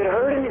wondered if you had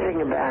heard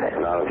anything about it.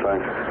 Not a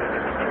thing.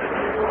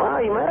 Wow,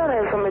 you might ought to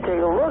have somebody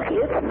take a look.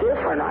 It's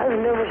different. I've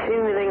never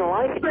seen anything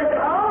like it.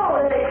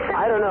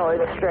 I don't know.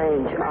 It's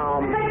strange.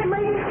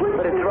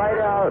 But it's right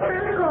out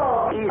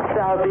east,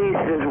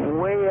 southeast. It's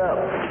way up.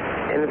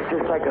 And it's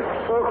just like a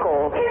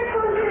circle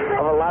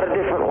of a lot of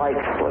different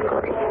lights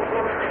flickering.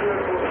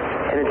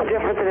 And it's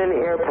different than any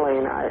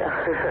airplane.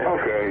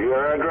 Okay,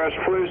 your address,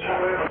 please?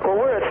 Well,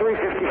 we're at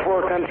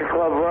 354 Country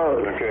Club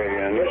Road. Okay,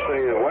 and you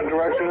say, what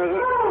direction is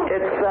it?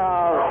 It's,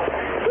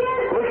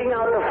 looking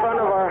out the front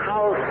of our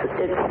house,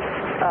 it's,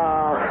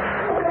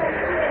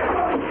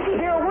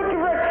 Daryl, what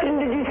direction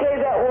did you say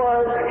that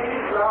was?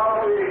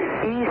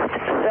 East,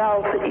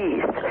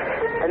 southeast.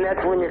 And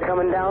that's when you're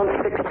coming down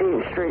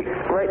 16th Street,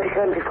 right to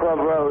Country Club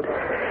Road.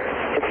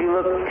 If you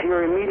look to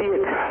your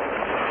immediate,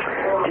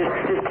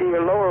 just to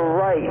your lower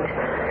right,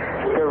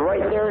 they're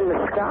right there in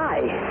the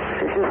sky.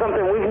 This is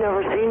something we've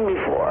never seen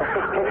before.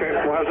 Okay,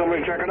 we'll have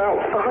somebody check it out.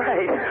 All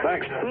right.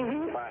 Thanks.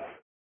 Mm-hmm. Bye.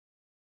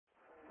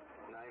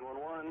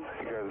 911,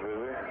 you guys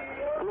busy?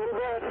 A little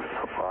bit.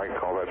 I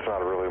call that's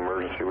not a real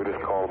emergency. We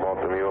just called about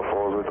the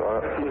UFOs, we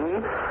thought.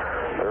 Mm-hmm.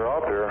 They're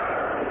out there.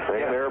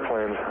 They ain't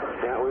airplanes.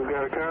 Yeah, we've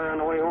got a car on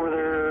the way over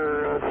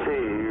there, let's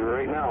see,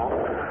 right now.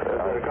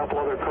 We've got a couple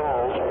other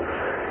calls.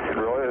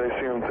 Really? They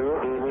see them too?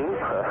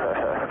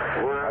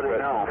 Mm-hmm. Where are they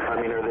now?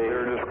 I mean, are they...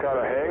 They're just kind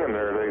of hanging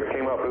there. They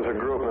came up as a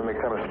group and then they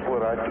kind of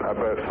split. I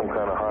bet some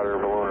kind of hot air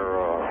balloon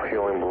or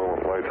helium balloon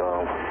with lights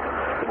on them.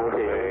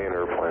 Okay. They ain't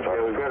airplanes.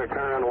 Yeah, we've got a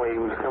car on the way.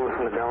 He was coming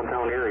from the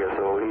downtown area,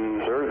 so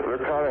he's...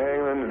 They're kind of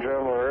hanging in the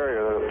general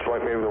area. It's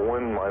like maybe the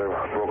wind might have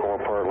broken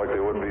them apart like they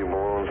would be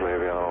balloons,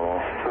 maybe. I don't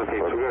know. Okay,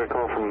 so we got a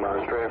call from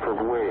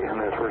Stratford Way, and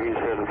that's where he's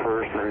heading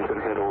first, and then he's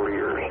going to head over to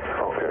yours.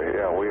 Okay,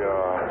 yeah,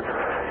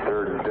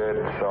 they're dead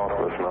south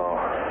of us now.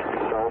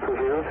 South of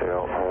you?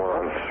 Yeah, we're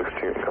on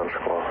 16th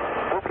Country Club.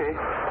 Okay.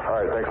 All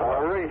right, thanks a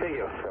lot. All right, thank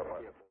you.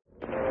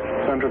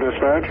 Central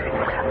Dispatch?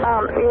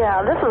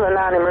 Yeah, this is a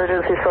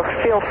non-emergency, so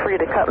feel free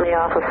to cut me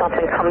off if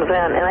something comes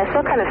in. And I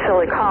feel kind of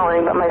silly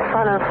calling, but my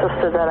son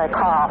insisted that I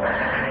call.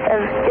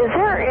 Is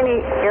there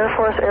any Air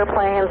Force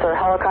airplanes or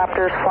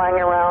helicopters flying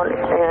around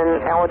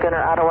in Allegan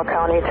or Ottawa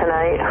County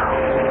tonight?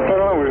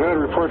 Well, we've had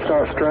reports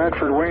out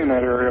Stratford Way in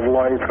that area of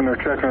lights, and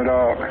they're checking it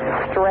out.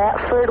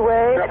 Stratford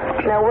Way?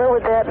 Yep. Now, where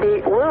would that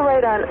be? We're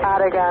right on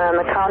Ottawa on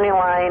the county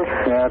line.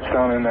 Yeah, it's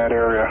down in that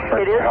area,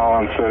 right It is? by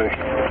Holland City.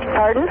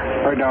 Pardon?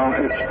 Right down,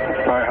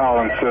 it's by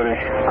Holland City.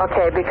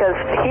 Okay, because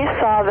he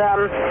saw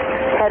them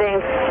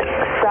heading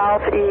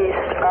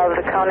southeast of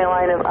the county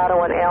line of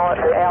Ottawa and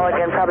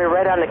Allegan, probably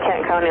right on the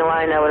Kent County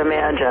line, I would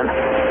imagine.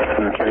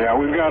 Okay, yeah,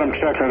 we've got them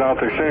checking it out.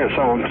 They say it's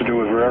something to do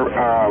with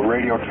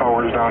radio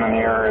towers down in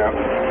the area.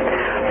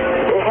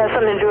 It has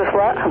something to do with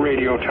what?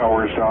 Radio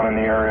towers down in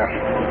the area.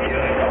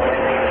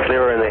 They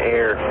were in the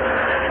air.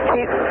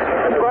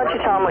 Why don't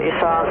you tell them what you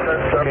saw?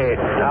 Okay,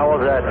 I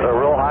was at a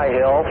real high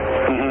hill,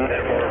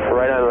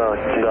 right on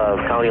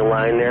the county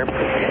line there,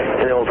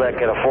 and it was like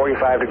at a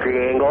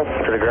 45-degree angle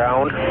to the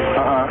ground.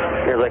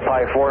 There was like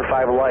probably 4 or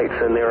 5 lights,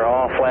 and they were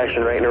all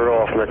flashing right in a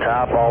row from the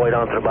top all the way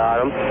down to the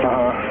bottom.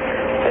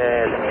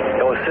 And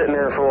it was sitting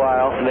there for a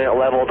while, and then it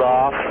leveled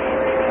off,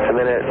 and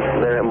then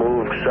it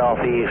moved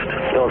southeast.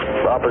 It was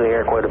up in the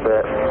air quite a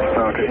bit.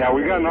 Okay, yeah,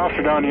 we got an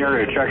officer down the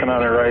area checking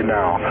on it right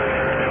now.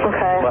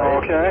 Okay.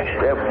 But Okay.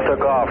 It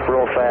took off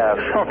real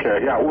fast.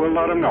 Okay, yeah, we'll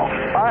let them know.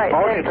 All right.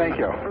 Okay, thank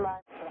you.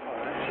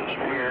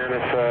 And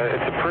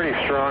it's a pretty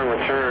strong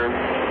return.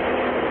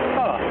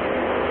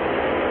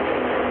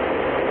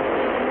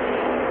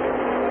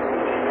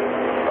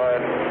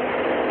 But,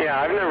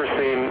 yeah, I've never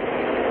seen...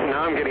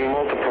 Now I'm getting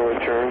multiple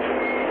returns.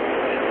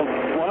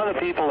 One of the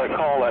people that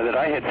called that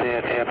I had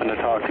happened to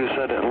talk to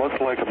said it looked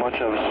like a bunch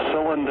of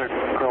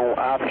cylindrical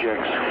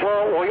objects.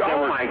 Well,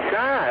 oh my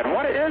God,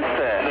 what is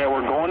this? They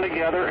were going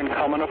together and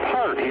coming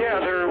apart. Yeah,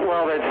 there's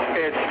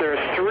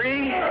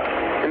 3,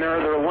 and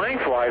they're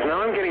lengthwise.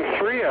 Now I'm getting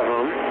 3 of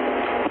them,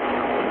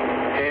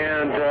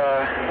 and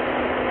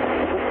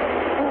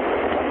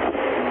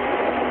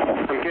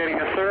I'm getting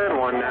a 3rd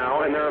one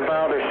now, and they're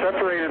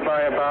separated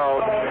by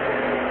about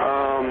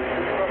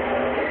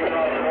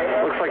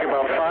looks like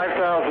about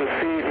 5,000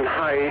 feet in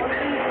height,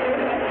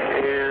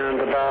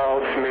 and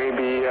about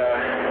maybe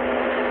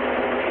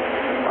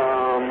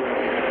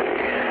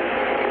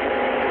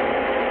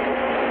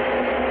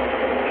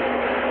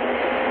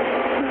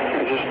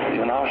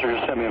An officer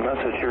just sent me a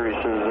message here. He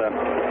says,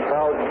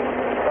 About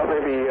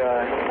maybe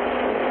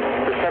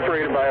they're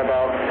separated by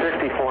about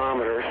 50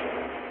 kilometers.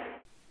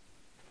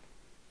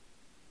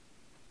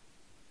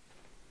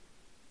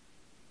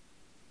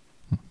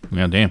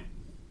 Yeah, damn.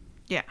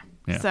 Yeah.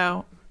 Yeah.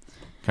 So,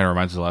 Kind of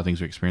reminds us of a lot of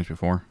things we experienced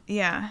before.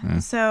 yeah.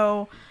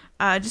 So,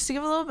 just to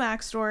give a little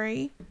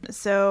backstory.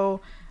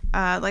 So,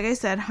 like I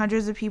said,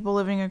 hundreds of people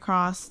living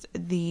across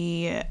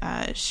the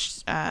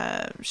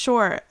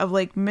shore of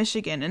Lake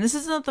Michigan. And this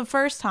is not the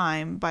first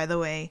time, by the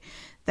way,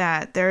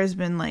 that there has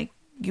been like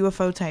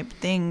UFO type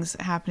things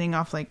happening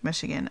off Lake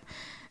Michigan.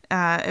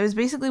 It was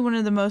basically one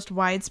of the most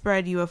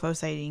widespread UFO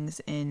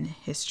sightings in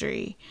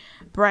history.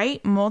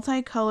 Bright,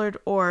 multicolored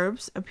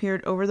orbs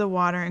appeared over the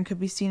water and could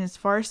be seen as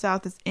far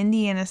south as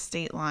Indiana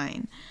state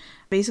line,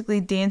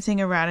 basically dancing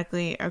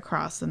erratically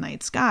across the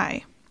night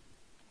sky.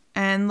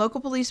 And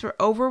local police were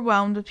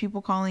overwhelmed with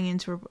people calling in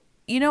to report.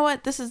 You know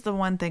what? This is the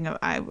one thing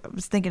I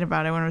was thinking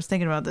about it when I was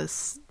thinking about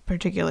this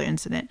particular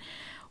incident.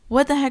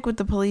 What the heck would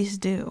the police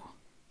do?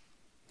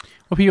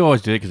 Well, people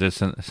always did it because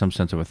there's some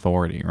sense of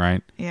authority,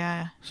 right?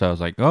 Yeah. So I was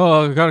like,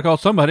 oh, I got to call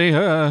somebody.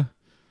 All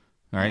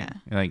right.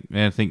 Yeah. And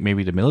I think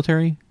maybe the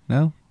military?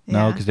 No?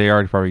 No, Yeah. because they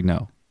already probably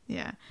know.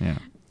 Yeah. Yeah.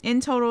 In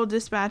total,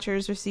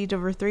 dispatchers received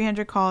over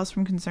 300 calls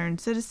from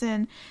concerned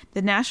citizens.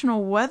 The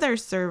National Weather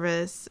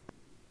Service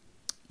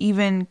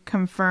even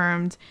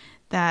confirmed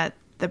that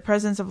the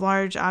presence of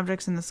large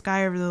objects in the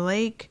sky over the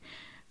lake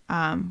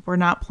were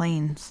not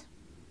planes.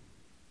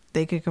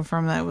 They could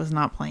confirm that it was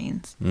not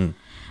planes.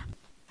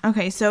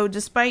 Okay, so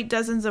despite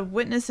dozens of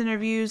witness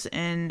interviews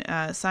and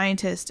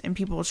scientists and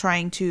people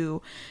trying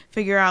to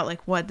figure out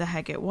like what the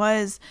heck it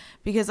was,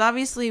 because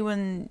obviously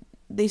when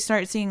they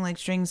start seeing like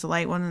strings of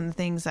light, one of the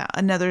things that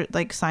another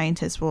like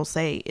scientist will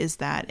say is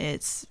that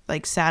it's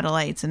like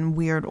satellites in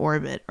weird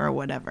orbit or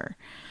whatever.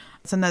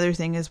 It's another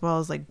thing as well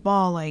as like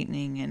ball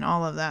lightning and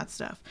all of that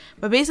stuff.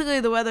 But basically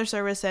the Weather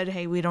Service said,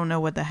 hey, we don't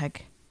know what the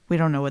heck, we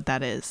don't know what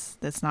that is.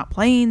 That's not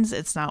planes,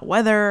 it's not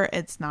weather,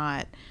 it's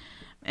not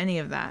any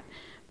of that.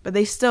 But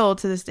they still,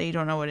 to this day,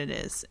 don't know what it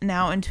is.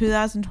 Now, in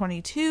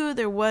 2022,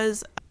 there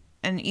was,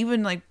 and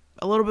even like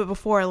a little bit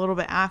before, a little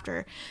bit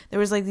after, there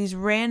was like these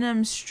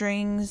random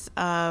strings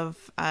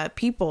of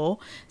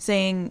people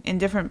saying in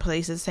different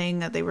places, saying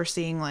that they were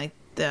seeing like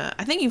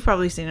I think you've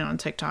probably seen it on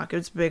TikTok. It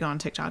was big on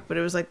TikTok, but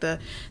it was like the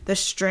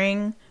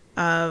string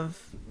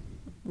of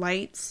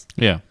lights.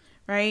 Yeah.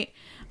 Right?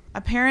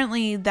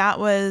 Apparently that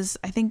was,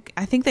 I think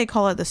they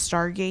call it the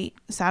Stargate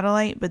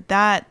satellite, but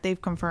that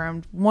they've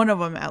confirmed, one of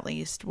them at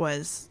least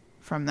was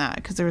from that,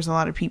 because there was a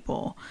lot of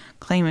people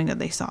claiming that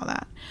they saw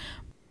that.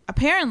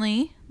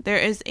 Apparently there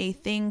is a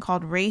thing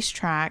called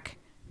racetrack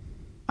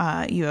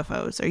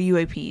UFOs or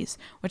UAPs,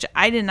 which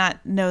I did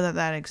not know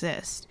that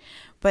exists,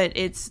 but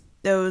it's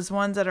those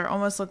ones that are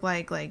almost look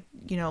like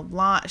you know,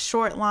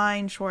 short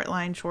line,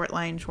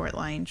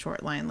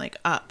 like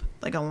up,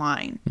 like a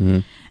line. Mm-hmm.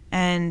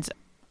 And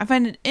I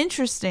find it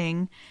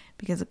interesting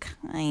because it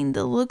kind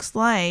of looks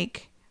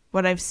like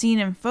what I've seen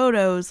in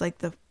photos,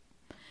 like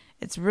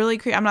it's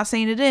really I'm not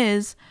saying it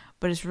is,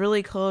 but it's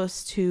really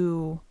close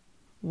to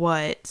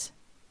what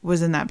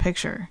was in that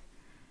picture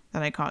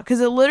that I caught.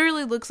 Because it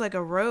literally looks like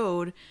a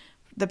road.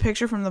 The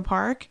picture from the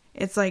park,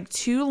 it's like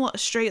two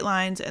straight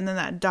lines and then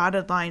that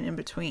dotted line in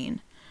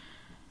between.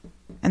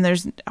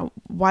 And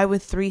why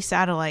would 3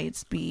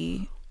 satellites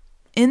be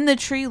in the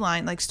tree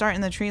line, like start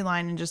in the tree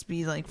line and just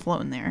be like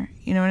floating there?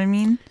 You know what I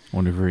mean? I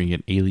wonder if we're going to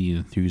get alien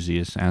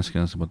enthusiasts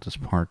asking us about this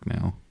park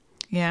now.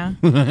 Yeah.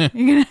 You're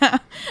going to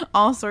have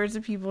all sorts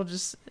of people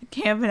just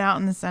camping out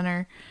in the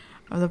center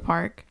of the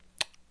park.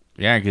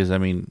 Yeah, because I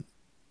mean,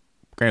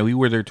 granted, we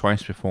were there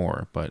twice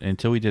before, but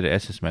until we did an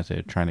SS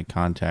method trying to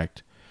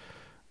contact,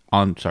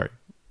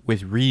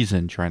 with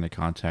reason trying to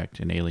contact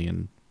an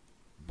alien,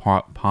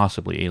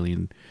 possibly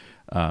alien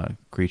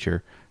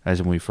creature,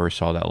 as when we first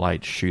saw that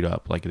light shoot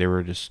up, like they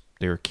were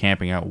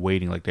camping out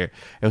waiting, like it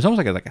was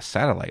almost like a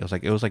satellite.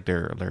 It was like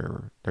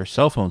their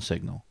cell phone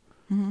signal.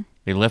 Mm-hmm.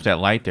 They left that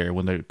light there.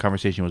 When the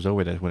conversation was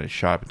over, that's when it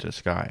shot up into the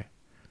sky.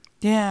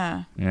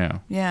 Yeah.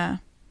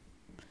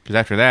 Because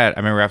after that,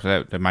 I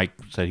remember that Mike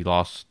said he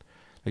lost,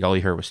 like all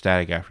he heard was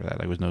static after that. Like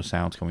there was no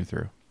sounds coming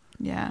through.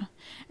 Yeah.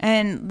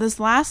 And this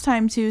last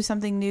time too,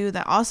 something new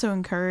that also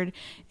occurred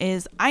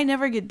is I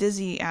never get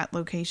dizzy at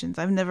locations.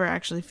 I've never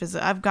actually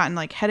I've gotten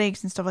like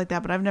headaches and stuff like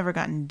that, but I've never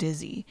gotten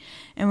dizzy.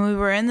 And when we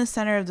were in the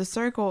center of the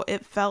circle,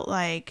 it felt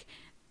like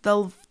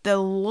the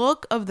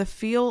look of the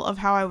feel of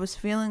how I was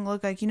feeling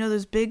looked like, you know,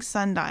 those big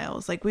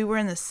sundials. Like we were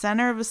in the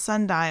center of a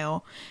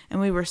sundial and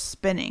we were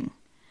spinning.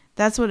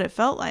 That's what it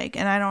felt like.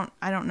 And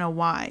I don't know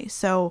why.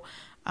 So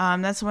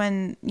that's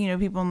when, you know,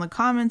 people in the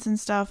comments and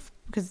stuff,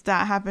 because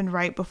that happened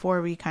right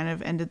before we kind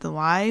of ended the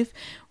live,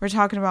 we're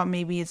talking about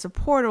maybe it's a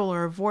portal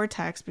or a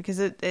vortex, because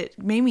it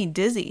made me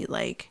dizzy.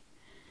 Like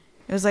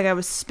it was like I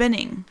was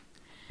spinning.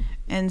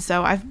 And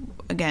so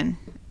again,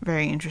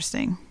 very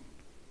interesting.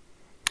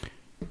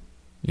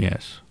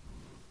 Yes.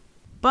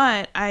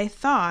 But I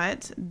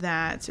thought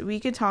that we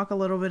could talk a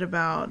little bit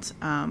about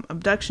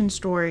abduction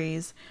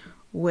stories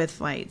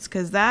with lights,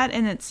 because that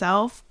in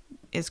itself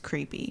is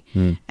creepy.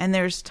 And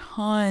there's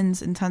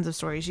tons and tons of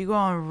stories. You go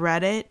on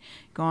Reddit,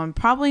 go on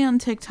probably on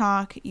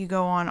TikTok, you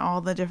go on all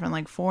the different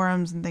like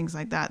forums and things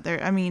like that.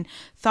 There, I mean,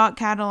 Thought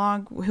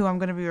Catalog, who I'm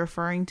going to be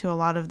referring to a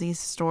lot of these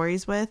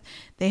stories with,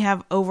 they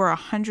have over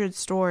 100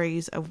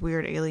 stories of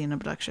weird alien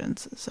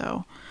abductions.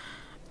 So,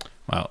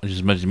 wow,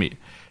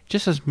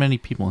 just as many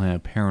people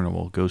have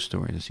paranormal ghost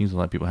stories. It seems a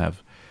lot of people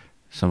have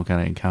some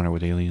kind of encounter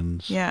with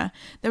aliens. Yeah.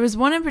 There was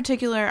one in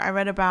particular I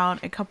read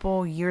about a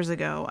couple years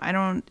ago. I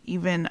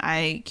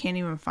can't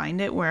even find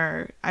it,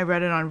 where I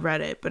read it on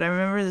Reddit. But I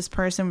remember this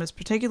person was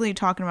particularly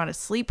talking about a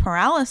sleep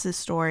paralysis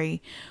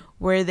story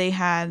where they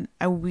had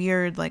a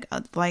weird, like,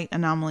 a light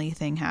anomaly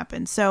thing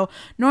happen. So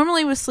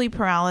normally with sleep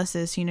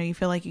paralysis, you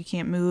feel like you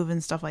can't move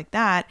and stuff like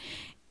that.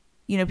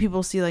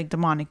 People see like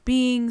demonic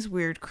beings,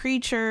 weird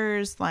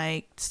creatures,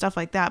 like stuff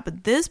like that.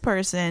 But this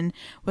person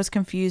was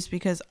confused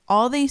because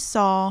all they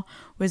saw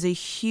was a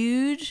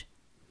huge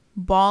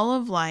ball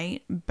of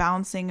light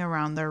bouncing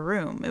around their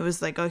room. It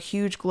was like a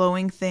huge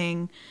glowing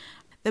thing.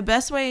 The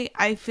best way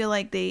I feel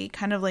like they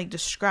kind of like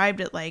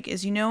described it like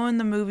is, in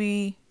the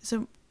movie,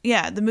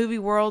 the movie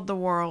World, the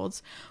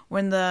Worlds,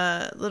 when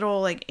the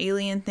little like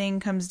alien thing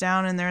comes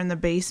down and they're in the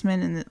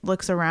basement and it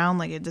looks around,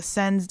 like it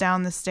descends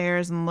down the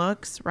stairs and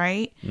looks,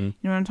 right? You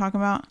know what I'm talking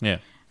about? Yeah.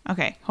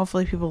 Okay.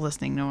 Hopefully people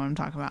listening know what I'm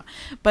talking about.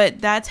 But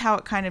that's how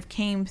it kind of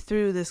came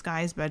through this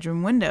guy's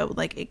bedroom window.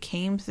 Like it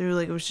came through,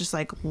 like it was just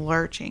like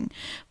lurching.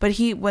 But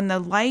when the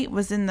light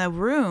was in the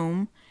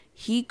room,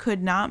 he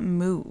could not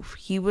move.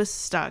 He was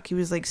stuck. He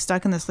was like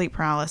stuck in the sleep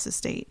paralysis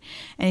state.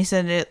 And he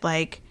said it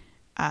like,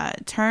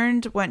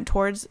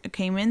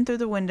 came in through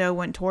the window,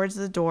 went towards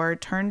the door,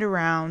 turned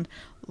around,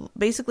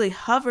 basically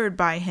hovered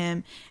by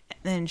him, and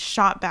then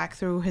shot back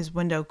through his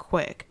window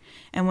quick.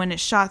 And when it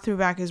shot through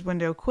back his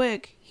window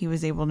quick, he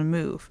was able to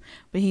move.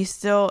 But he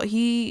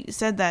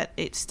said that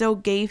it still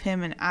gave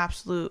him an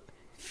absolute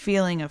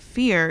feeling of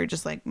fear,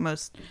 just like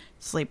most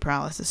sleep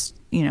paralysis,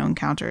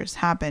 encounters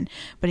happen.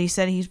 But he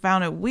said he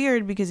found it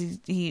weird because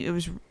he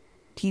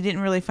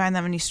didn't really find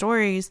that many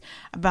stories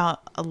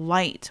about a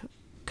light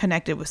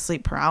connected with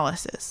sleep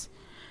paralysis,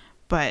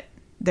 but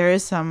there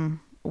is some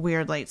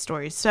weird light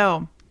stories.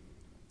 So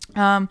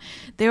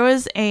there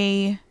was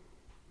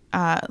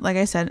like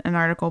I said, an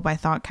article by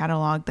Thought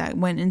Catalog that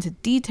went into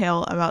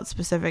detail about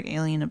specific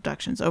alien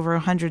abductions, over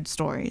 100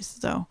 stories.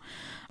 So,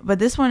 but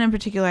this one in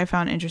particular I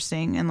found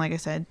interesting, and like I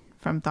said,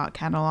 from Thought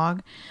Catalog.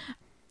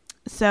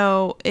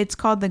 So it's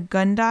called the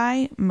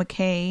Gundai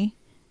Mackay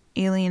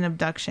alien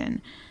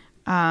abduction.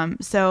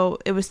 So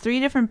it was 3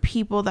 different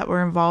people that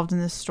were involved in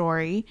this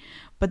story,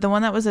 but the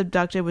one that was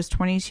abducted was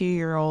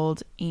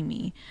 22-year-old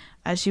Amy.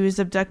 She was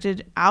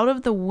abducted out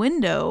of the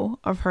window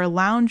of her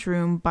lounge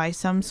room by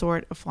some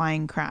sort of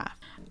flying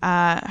craft.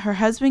 Her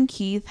husband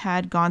Keith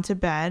had gone to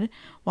bed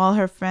while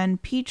her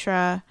friend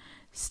Petra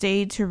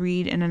stayed to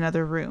read in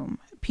another room.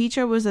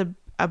 Petra was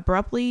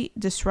abruptly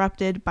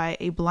disrupted by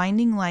a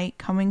blinding light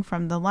coming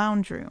from the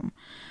lounge room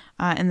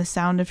and the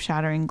sound of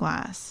shattering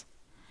glass.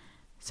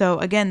 So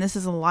again, this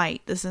is a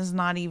light. This is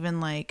not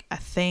even like a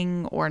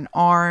thing or an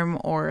arm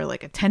or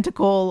like a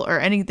tentacle or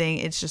anything.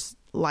 It's just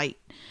light.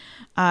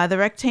 The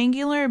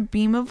rectangular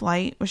beam of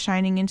light was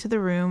shining into the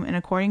room, and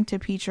according to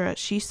Petra,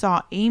 she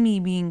saw Amy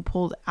being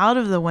pulled out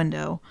of the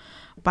window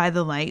by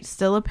the light,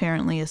 still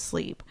apparently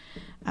asleep.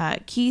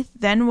 Keith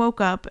then woke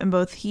up, and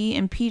both he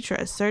and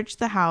Petra searched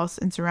the house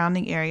and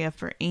surrounding area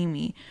for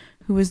Amy,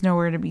 who was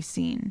nowhere to be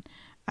seen.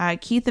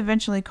 Keith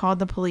eventually called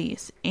the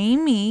police.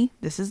 Amy,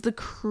 this is the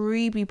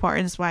creepy part,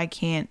 and this is why I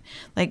can't,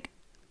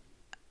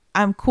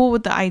 I'm cool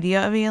with the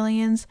idea of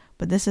aliens,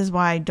 but this is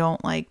why I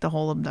don't like the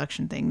whole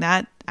abduction thing.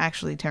 That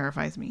actually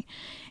terrifies me.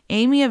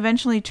 Amy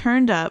eventually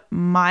turned up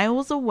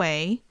miles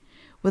away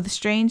with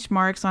strange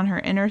marks on her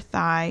inner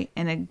thigh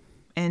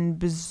and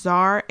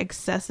bizarre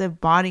excessive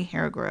body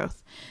hair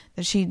growth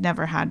that she'd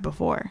never had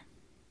before.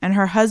 And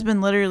her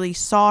husband literally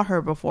saw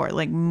her before,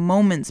 like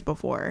moments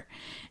before.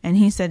 And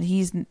he said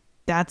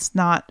that's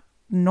not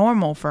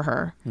normal for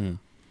her.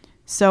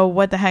 So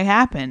what the heck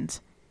happened?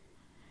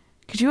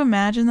 Could you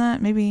imagine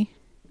that? Maybe,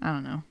 I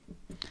don't know.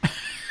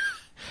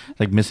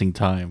 Like missing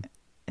time.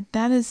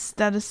 That is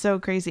so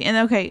crazy. And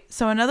okay,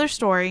 so another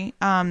story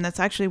that's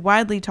actually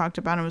widely talked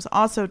about and was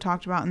also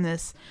talked about in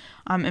this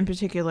in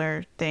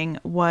particular thing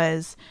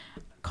was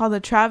called the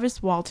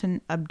Travis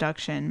Walton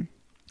abduction.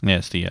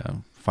 Yes, the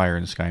Fire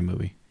in the Sky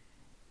movie.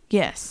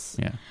 Yes.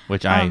 Yeah,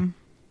 which I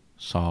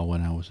saw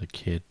when I was a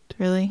kid.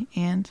 Really?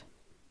 And?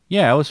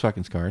 Yeah, I was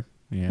fucking scarred.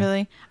 Yeah.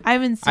 Really? I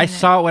haven't seen it. I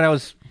saw it when I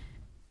was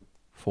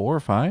 4 or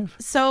 5.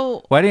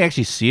 So... Well, I didn't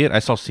actually see it. I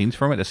saw scenes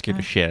from it that scared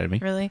the shit out of me.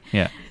 Really?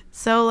 Yeah.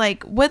 So,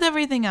 like, with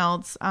everything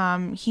else,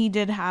 he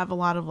did have a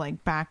lot of,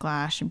 like,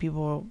 backlash and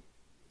people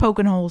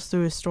poking holes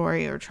through his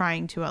story, or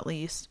trying to at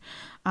least.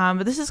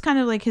 But this is kind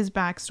of like his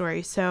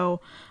backstory.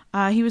 So,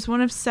 he was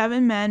one of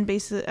 7 men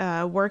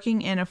basically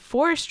working in a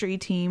forestry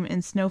team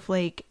in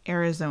Snowflake,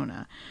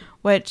 Arizona,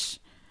 which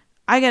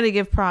I got to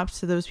give props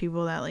to those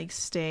people that like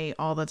stay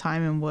all the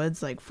time in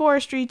woods, like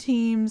forestry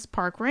teams,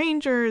 park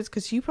rangers,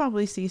 because you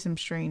probably see some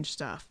strange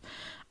stuff.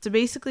 So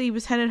basically, he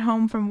was headed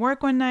home from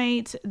work one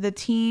night. The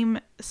team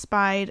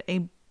spied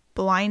a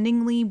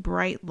blindingly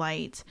bright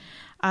light.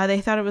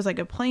 They thought it was like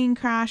a plane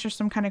crash or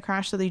some kind of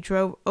crash, so they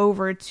drove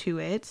over to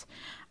it.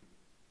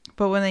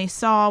 But when they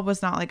saw it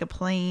was not like a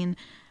plane,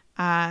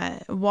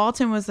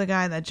 Walton was the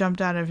guy that jumped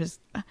out of his...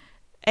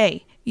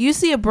 Hey, you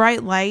see a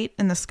bright light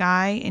in the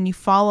sky and you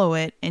follow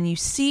it and you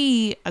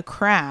see a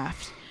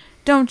craft,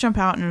 don't jump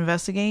out and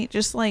investigate.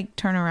 Just like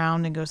turn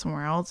around and go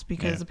somewhere else,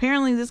 because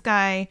apparently this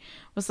guy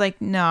was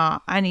like, nah,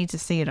 I need to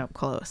see it up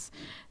close.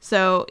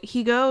 So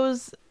he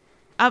goes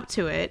up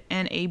to it,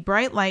 and a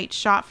bright light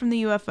shot from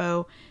the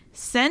UFO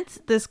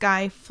sent this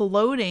guy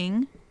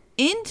floating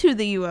into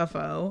the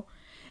UFO,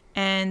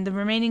 and the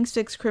remaining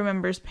 6 crew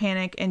members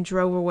panicked and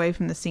drove away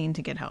from the scene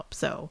to get help.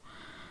 So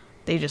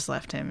they just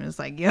left him. It was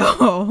like,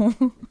 yo,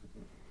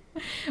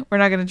 we're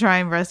not going to try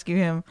and rescue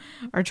him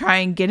or try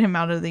and get him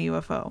out of the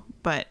UFO.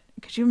 But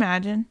could you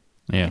imagine?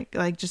 Yeah.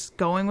 Like just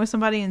going with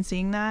somebody and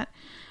seeing that?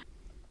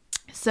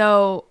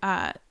 So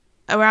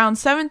around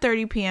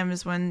 7:30 p.m.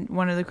 is when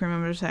one of the crew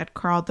members had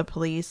called the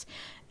police.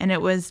 And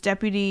it was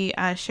Deputy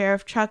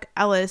Sheriff Chuck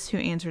Ellis who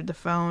answered the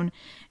phone.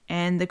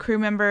 And the crew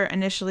member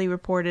initially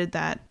reported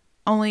that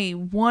only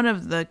one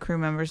of the crew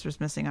members was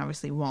missing,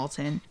 obviously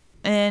Walton.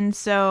 And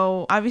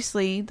so,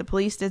 obviously, the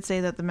police did say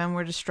that the men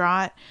were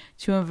distraught,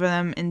 2 of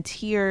them in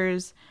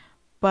tears,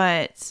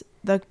 but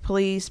the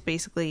police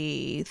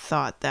basically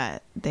thought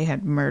that they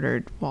had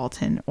murdered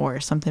Walton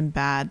or something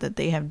bad that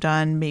they have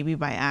done, maybe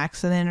by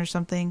accident or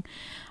something.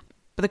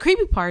 But the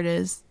creepy part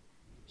is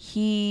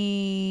he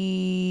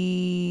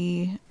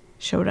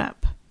showed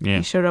up. Yeah.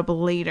 He showed up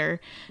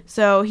later.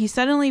 So, he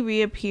suddenly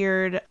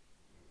reappeared,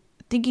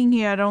 thinking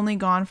he had only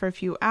gone for a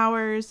few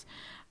hours.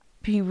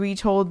 He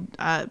retold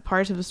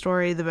parts of the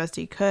story the best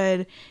he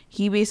could.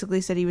 He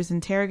basically said he was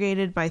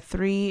interrogated by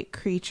 3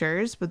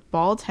 creatures with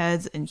bald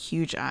heads and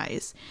huge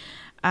eyes.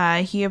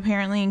 He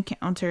apparently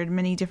encountered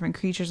many different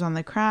creatures on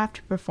the craft,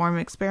 performed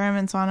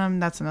experiments on them.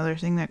 That's another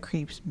thing that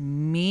creeps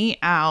me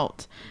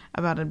out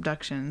about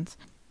abductions.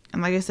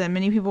 And like I said,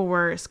 many people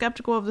were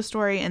skeptical of the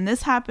story. And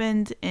this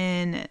happened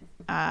in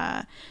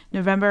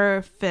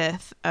November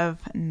 5th of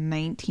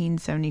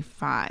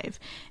 1975.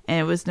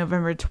 And it was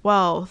November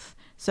 12th.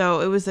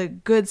 So it was a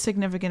good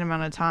significant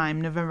amount of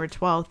time, November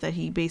 12th, that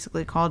he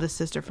basically called his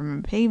sister from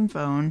a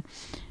payphone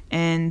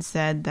and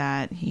said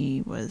that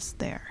he was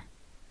there.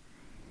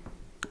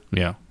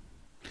 Yeah.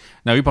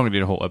 Now, we probably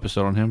did a whole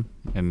episode on him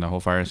and the whole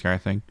Fire Sky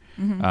thing,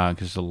 because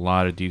there's a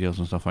lot of details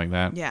and stuff like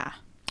that. Yeah.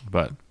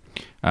 But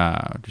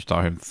just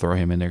thought I'd throw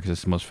him in there because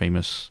it's the most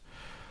famous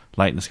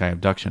light in the sky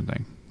abduction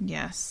thing.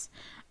 Yes.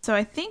 So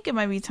I think it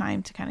might be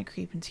time to kind of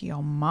creep into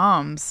your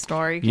mom's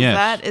story, because Yes.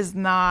 that is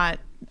not...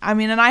 I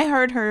mean, and I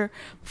heard her,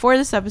 before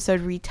this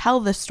episode, retell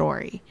the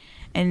story.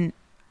 And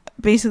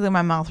basically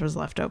my mouth was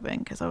left open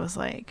because I was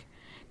like...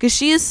 Because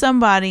she is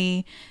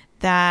somebody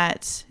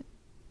that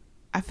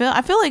I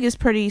feel like is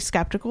pretty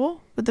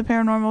skeptical with the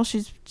paranormal.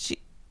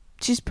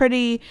 She's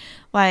pretty,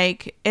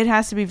 like, it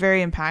has to be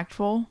very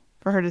impactful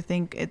for her to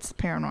think it's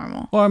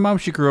paranormal. Well, my mom,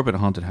 she grew up in a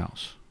haunted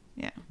house.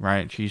 Yeah.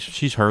 Right?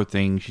 She's heard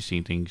things. She's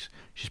seen things.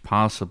 She's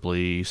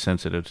possibly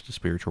sensitive to the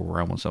spiritual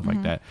realm and stuff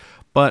like that.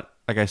 But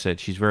like I said,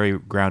 she's very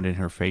grounded in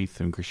her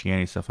faith and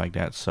Christianity, stuff like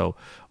that. So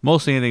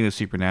mostly anything that's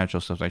supernatural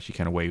stuff, like she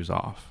kind of waves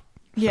off.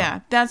 So, Yeah,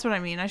 that's what I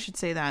mean. I should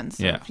say that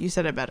instead. Yeah. You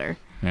said it better.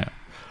 Yeah.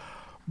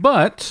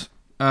 But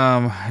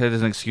that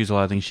doesn't excuse a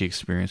lot of things she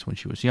experienced when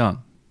she was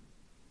young.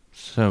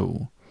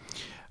 So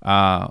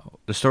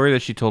the story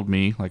that she told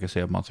me, like I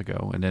said, a month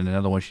ago, and then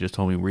another one she just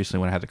told me recently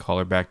when I had to call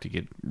her back to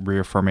get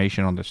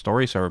reaffirmation on the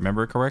story so I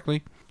remember it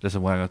correctly. This is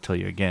what I'm going to tell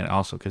you again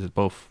also, because it's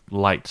both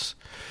lights.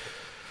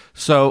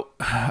 So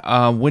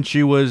when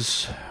she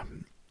was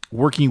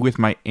working with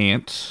my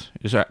aunt,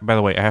 by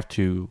the way, I have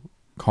to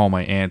call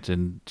my aunt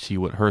and see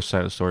what her side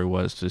of the story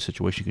was to the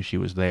situation because she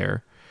was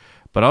there.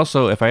 But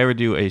also, if I ever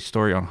do a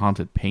story on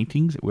haunted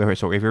paintings, if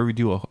I ever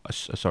do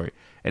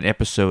an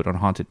episode on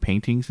haunted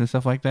paintings and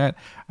stuff like that,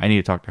 I need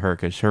to talk to her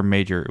because her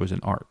major was in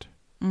art.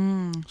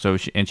 So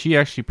she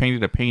actually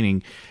painted a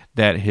painting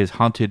that has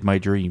haunted my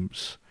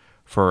dreams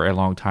for a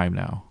long time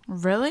now.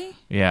 Really?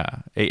 Yeah,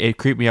 it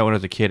creeped me out when I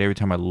was a kid every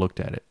time I looked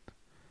at it.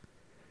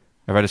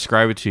 If I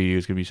describe it to you,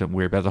 it's gonna be something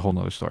weird. But that's a whole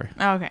nother story.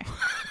 Oh, okay.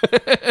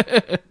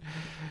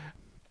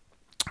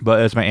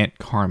 But it's my Aunt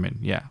Carmen.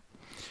 Yeah.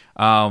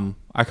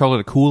 I call it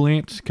a cool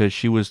aunt because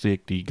she was the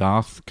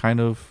goth kind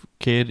of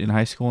kid in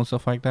high school and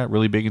stuff like that.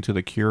 Really big into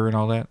The Cure and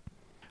all that.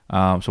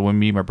 So when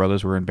me and my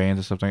brothers were in bands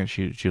and stuff like that,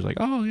 she was like,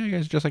 "Oh yeah, you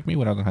guys are just like me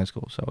when I was in high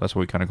school." So that's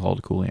what we kind of called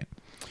a cool aunt.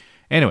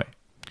 Anyway,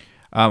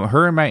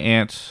 her and my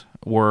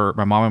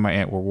mom and my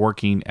aunt were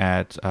working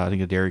at I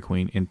think the Dairy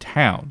Queen in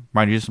town.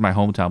 Mind you, this is my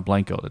hometown,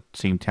 Blanco, the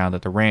same town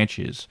that the ranch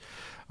is,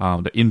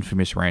 the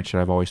infamous ranch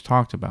that I've always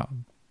talked about.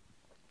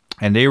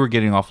 And they were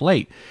getting off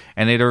late,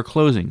 and they were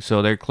closing.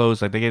 So they're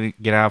closed, like they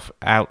get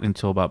out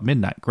until about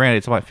midnight. Granted,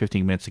 it's about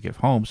 15 minutes to get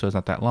home, so it's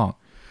not that long.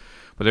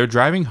 But they're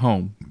driving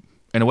home,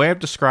 And the way I've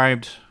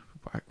described,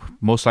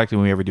 most likely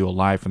when we ever do a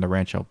live from the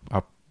ranch,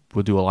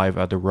 we'll do a live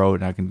at the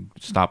road, and I can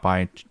stop by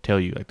and tell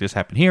you, like, this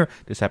happened here,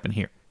 this happened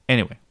here.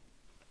 Anyway,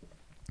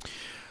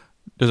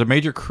 there's a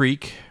major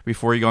creek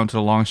before you go into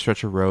the long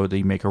stretch of road that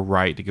you make a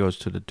right that goes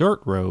to the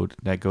dirt road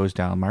that goes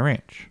down my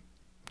ranch.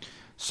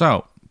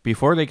 So,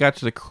 before they got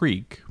to the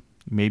creek,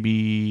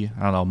 maybe,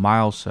 I don't know, a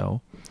mile or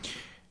so,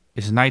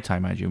 it's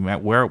nighttime, mind you.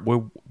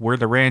 Where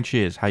the ranch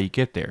is, how you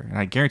get there. And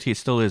I guarantee it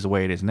still is the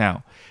way it is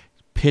now.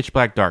 Pitch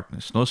black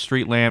darkness. No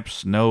street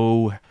lamps,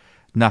 no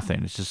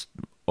nothing. It's just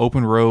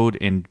open road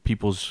and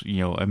people's,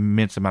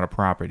 immense amount of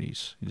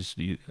properties. Just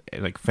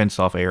like fenced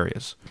off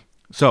areas.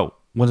 So,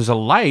 when there's a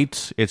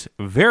light, it's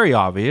very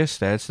obvious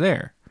that it's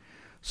there.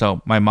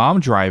 So, my mom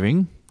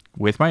driving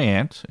with my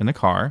aunt in the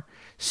car,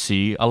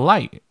 see a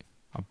light.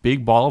 A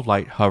big ball of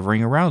light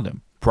hovering around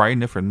them. Bright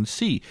enough for them to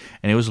see.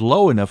 And it was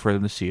low enough for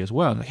them to see as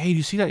well. Like, hey, do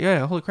you see that?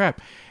 Yeah, holy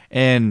crap.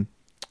 And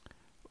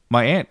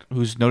my aunt,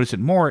 who's noticed it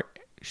more,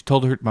 she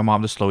told my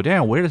mom to slow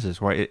down. Where is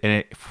this? Right? And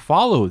it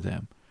followed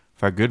them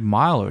for a good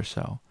mile or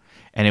so.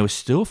 And it was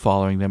still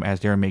following them as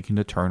they were making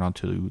the turn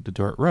onto the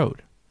dirt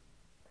road.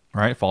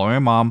 Right? Following my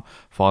mom,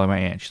 following my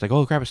aunt. She's like,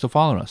 oh crap, it's still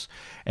following us.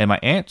 And my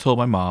aunt told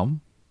my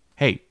mom,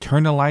 hey,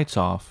 turn the lights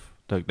off,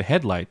 the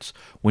headlights,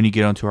 when you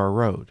get onto our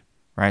road.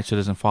 Right? So it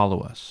doesn't follow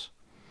us.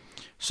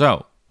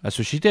 So that's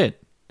what she did.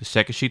 The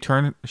second she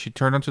turned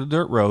onto the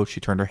dirt road, she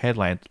turned her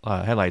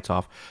headlights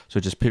off. So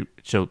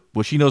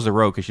she knows the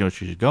road because she knows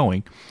where she's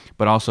going,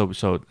 but also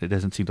so it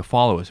doesn't seem to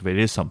follow us if it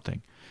is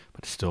something.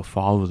 But it still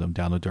follows them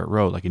down the dirt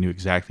road, like it knew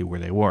exactly where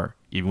they were,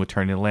 even with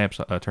turning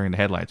the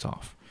headlights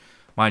off.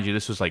 Mind you,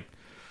 this was like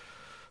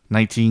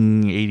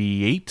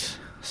 1988,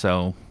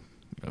 so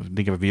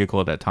think of a vehicle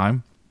at that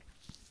time.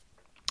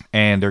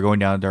 And they're going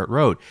down a dirt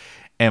road,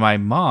 and my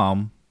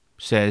mom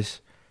says,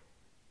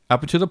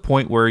 up until the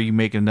point where you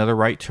make another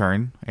right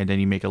turn and then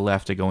you make a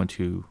left to go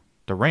into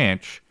the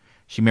ranch,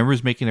 she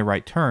remembers making the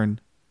right turn,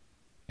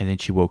 and then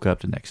she woke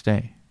up the next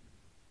day.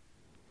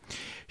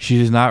 She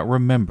does not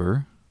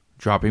remember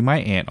dropping my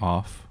aunt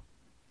off,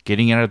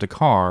 getting out of the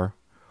car,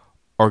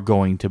 or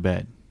going to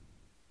bed.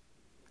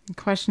 The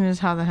question is,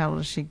 how the hell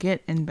does she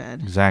get in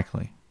bed?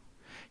 Exactly.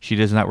 She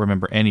does not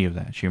remember any of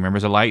that. She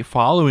remembers a light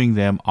following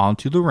them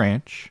onto the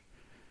ranch,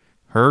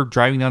 her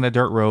driving down that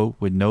dirt road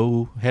with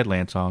no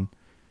headlamps on,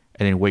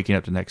 and then waking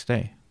up the next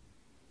day.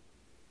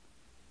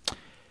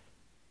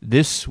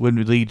 This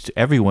would lead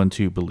everyone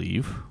to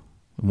believe,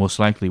 most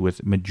likely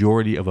with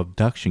majority of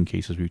abduction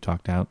cases we've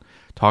talked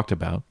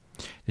about,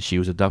 that she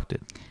was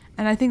abducted.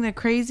 And I think the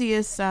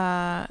craziest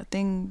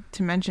thing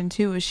to mention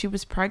too is she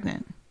was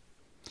pregnant.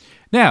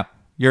 Now,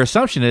 your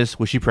assumption is,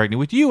 was she pregnant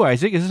with you,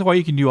 Isaac? Is this why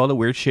you can do all the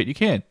weird shit you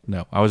can?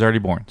 No, I was already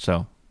born,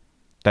 so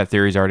that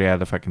theory's already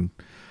out of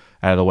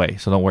the way.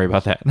 So don't worry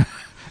about that.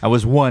 I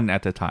was 1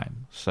 at the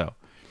time, so.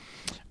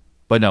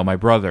 But no, my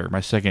brother, my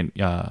second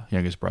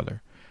youngest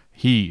brother,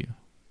 she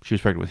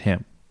was pregnant with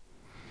him.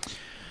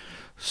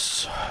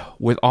 So,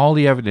 with all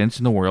the evidence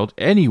in the world,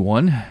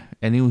 anyone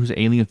who's an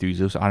alien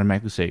enthusiast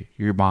automatically say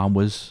your mom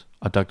was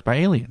abducted by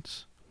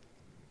aliens,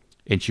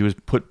 and she was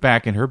put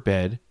back in her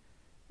bed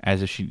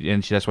as if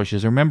that's why she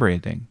doesn't remember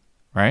anything,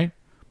 right?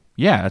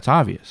 Yeah, that's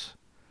obvious.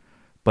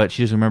 But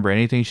she doesn't remember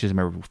anything. She doesn't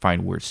remember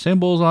finding weird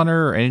symbols on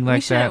her or anything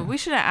like that. We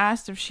should have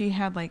asked if she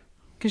had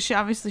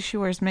because she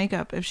wears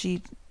makeup, if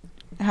she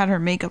had her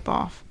makeup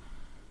off.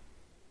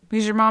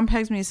 Because your mom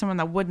pegs me as someone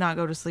that would not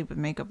go to sleep with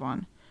makeup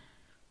on.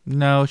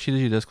 No,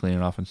 she does clean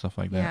it off and stuff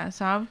like that. Yeah,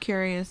 so I'm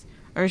curious.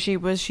 Or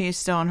was she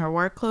still in her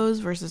work clothes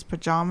versus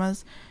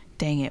pajamas?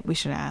 Dang it, we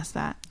should have asked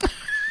that.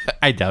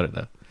 I doubt it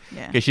though.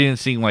 Yeah. Because she didn't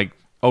seem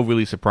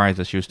overly surprised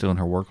that she was still in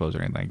her work clothes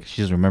or anything.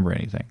 She doesn't remember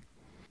anything.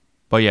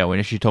 But yeah,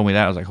 when she told me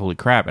that, I was like, holy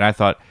crap. And I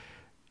thought,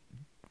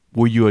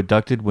 were you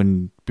abducted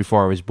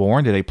before I was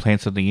born? Did they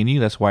plant something in you?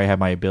 That's why I have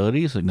my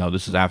abilities? No,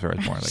 this is after I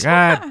was born.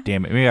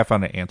 Damn it. Maybe I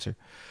found the answer.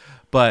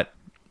 But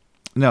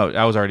no,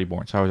 I was already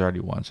born. So I was already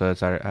 1. So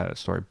that's out of the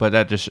story. But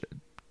that just,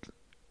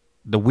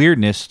 the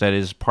weirdness that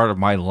is part of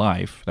my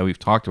life that we've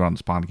talked about on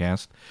this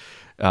podcast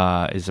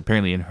is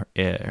apparently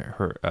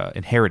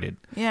inherited.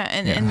 Yeah,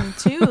 and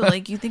too,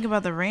 you think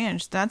about the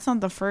ranch, that's not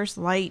the first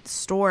light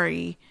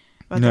story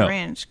about the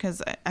ranch,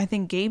 because I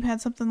think Gabe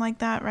had something like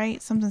that,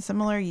 right? Something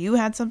similar. You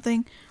had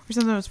something, or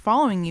something was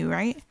following you,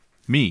 right?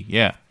 Me,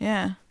 yeah.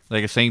 Yeah.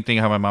 Like the same thing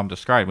how my mom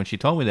described. When she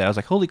told me that, I was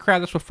like, holy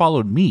crap, that's what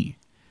followed me.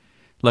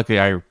 Luckily,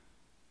 I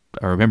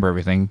remember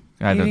everything.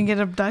 You didn't get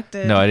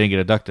abducted. No, I didn't get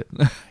abducted.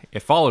 It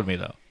followed me,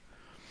 though.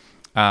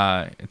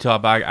 Until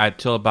I got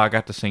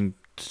to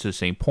the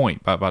same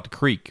point about the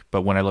creek.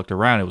 But when I looked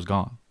around, it was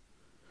gone.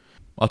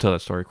 I'll tell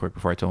that story quick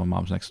before I tell my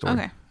mom's next story.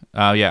 Okay.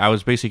 I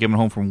was basically getting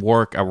home from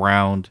work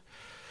around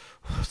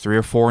 3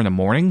 or 4 in the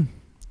morning,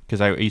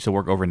 because I used to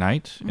work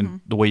overnight,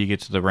 and the way you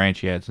get to the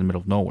ranch, it's in the middle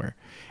of nowhere.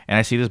 And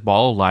I see this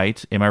ball of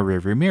light in my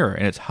rearview mirror,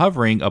 and it's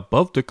hovering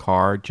above the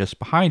car just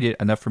behind it,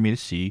 enough for me to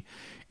see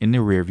in the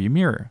rearview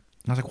mirror.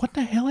 And I was like, what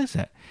the hell is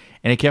that?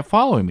 And it kept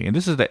following me. And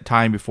this is that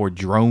time before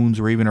drones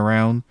were even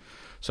around,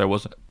 so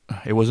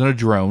it wasn't a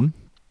drone.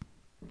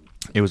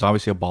 it was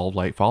obviously a ball of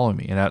light following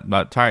me. And at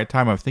that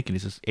time, I was thinking,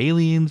 is this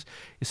aliens?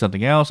 Is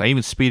something else? I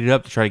even speeded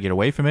up to try to get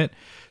away from it.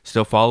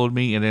 Still followed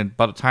me. And then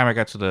by the time I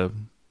got to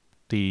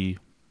the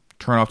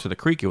turn off to the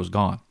creek, it was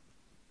gone.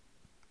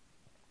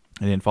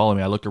 And then followed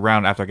me. I looked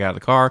around after I got out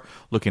of the car,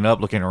 looking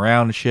up, looking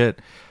around and shit.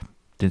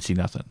 Didn't see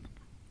nothing.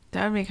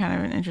 That would be kind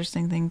of an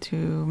interesting thing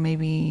to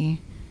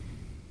maybe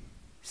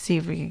see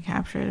if we could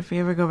capture it. If we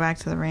ever go back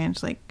to the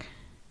ranch, like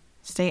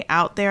stay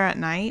out there at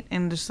night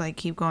and just like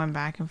keep going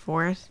back and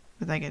forth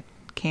with like a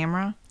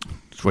camera.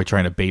 So we're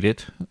trying to bait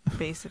it.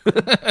 Basically.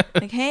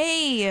 Like,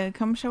 hey,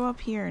 come show up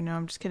here. No,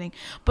 I'm just kidding.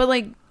 But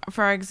like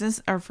for our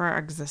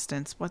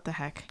existence, what the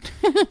heck?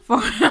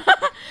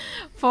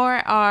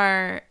 for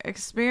our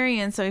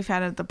experience that we've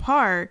had at the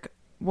park,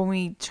 when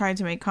we tried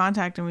to make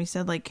contact and we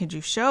said like, could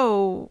you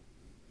show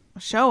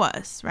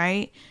us,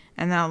 right?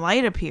 And then a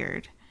light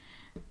appeared.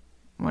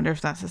 Wonder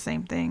if that's the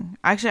same thing.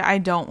 Actually, I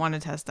don't want to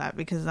test that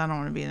because I don't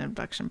want to be an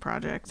abduction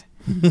project.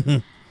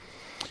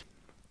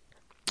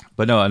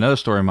 But no, another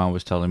story Mom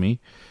was telling me,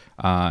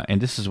 and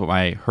this is what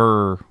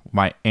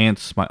my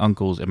aunts, my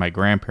uncles, and my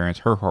grandparents,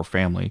 her whole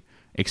family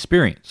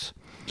experience.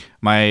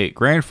 My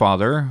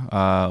grandfather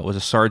was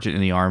a sergeant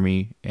in the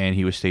Army, and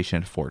he was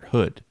stationed at Fort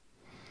Hood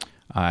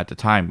at the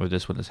time of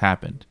this when this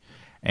happened.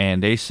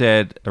 And they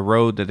said the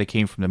road that they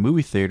came from the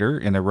movie theater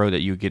and the road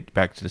that you get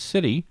back to the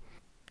city,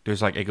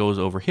 there's like, it goes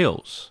over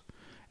hills.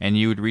 And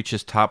you would reach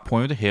this top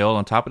point of the hill.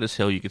 On top of this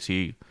hill, you could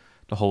see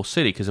the whole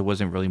city because there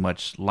wasn't really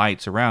much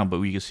lights around, but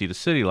we could see the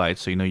city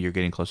lights, so you know you're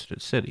getting closer to the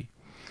city.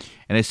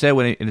 And they said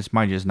and it's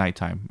mind you, it's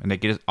nighttime, and they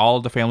get all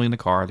of the family in the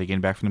car, they're getting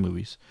back from the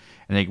movies,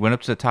 and they went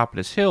up to the top of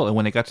this hill, and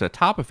when they got to the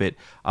top of it,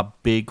 a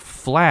big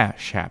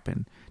flash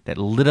happened that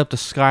lit up the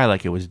sky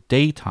like it was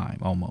daytime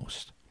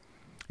almost.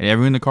 And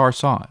everyone in the car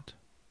saw it.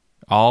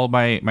 All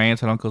my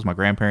aunts and uncles, my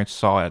grandparents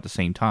saw it at the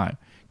same time.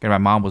 And my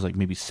mom was like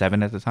maybe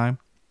 7 at the time.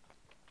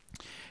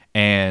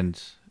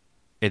 And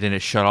then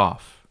it shut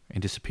off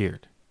and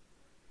disappeared.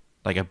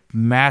 Like a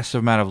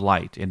massive amount of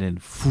light. And then,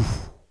 phew.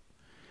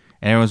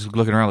 And everyone's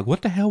looking around like,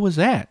 what the hell was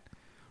that?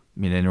 I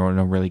mean, no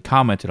one really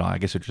commented on it. I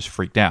guess they're just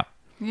freaked out.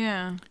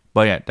 Yeah.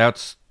 But yeah,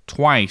 that's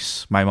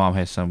twice my mom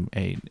has an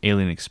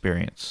alien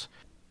experience.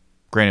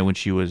 Granted, when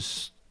she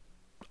was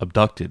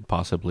abducted,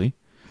 possibly.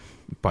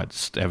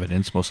 But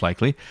evidence, most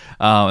likely.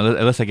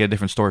 Unless I get a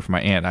different story from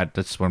my aunt.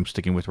 That's what I'm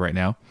sticking with right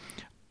now.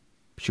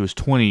 She was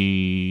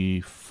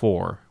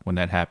 24 when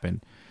that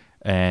happened.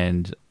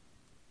 And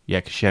yeah,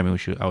 because she had me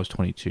I was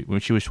 22. When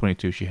she was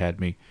 22, she had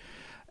me.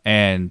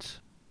 And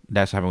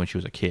that's happened when she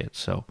was a kid.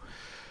 So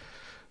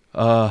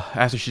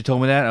after she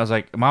told me that, I was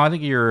like, Mom, I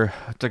think you're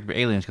talking about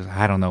aliens. Because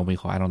I don't know,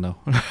 Mijo. I don't know.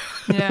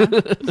 Yeah.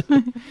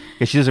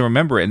 Because she doesn't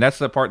remember it. And that's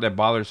the part that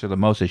bothers her the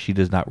most, is she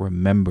does not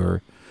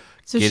remember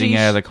getting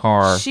out of the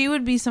car. She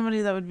would be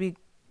somebody that would be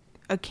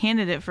a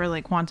candidate for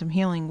like quantum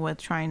healing with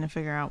trying to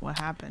figure out what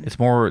happened. It's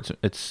more,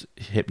 it's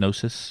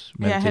hypnosis,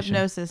 meditation. Yeah,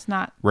 hypnosis,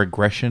 not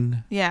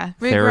regression. Yeah,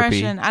 therapy.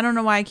 regression. I don't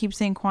know why I keep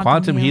saying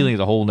quantum healing is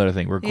a whole other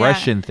thing.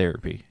 Regression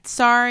therapy.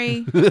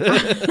 Sorry.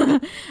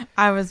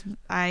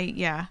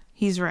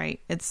 He's right.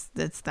 It's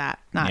that,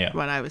 not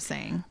what I was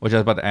saying. Which I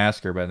was about to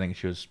ask her, but I think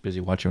she was busy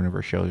watching one of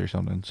her shows or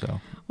something.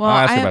 So well, I'll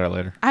ask her about it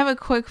later. I have a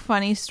quick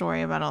funny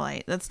story about a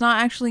light. That's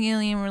not actually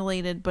alien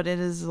related, but it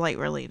is light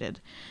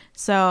related.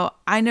 So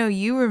I know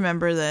you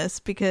remember this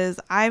because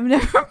I've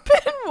never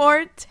been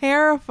more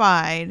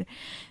terrified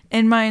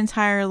in my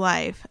entire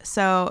life.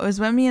 So it was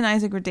when me and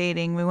Isaac were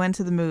dating. We went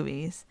to the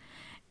movies,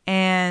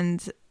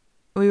 and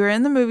we were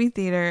in the movie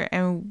theater,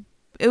 and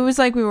it was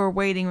like we were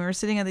waiting. We were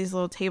sitting at these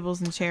little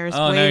tables and chairs.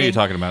 Oh, waiting. I know you're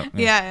talking about.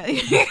 Yeah,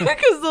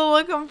 because the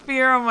look of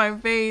fear on my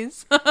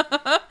face.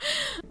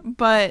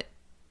 But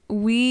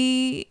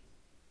we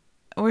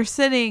were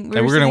sitting.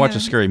 We're going to watch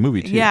a scary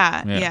movie, too.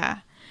 Yeah.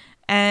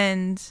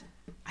 And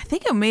I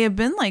think it may have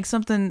been like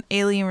something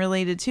alien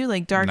related, too,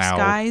 like Dark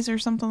Skies or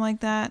something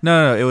like that.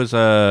 No, it was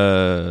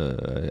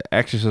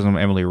Exorcism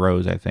of Emily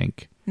Rose, I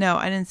think. No,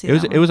 I didn't see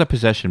it. It was a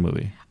possession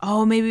movie.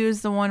 Oh, maybe it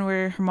was the one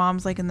where her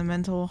mom's like in the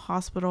mental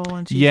hospital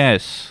and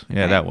yes,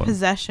 yeah, that one.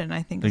 Possession,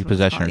 I think. Like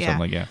Possession or something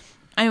like that.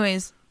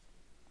 Anyways,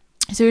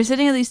 so we were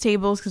sitting at these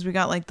tables because we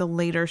got like the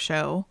later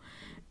show,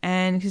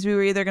 and because we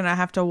were either gonna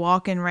have to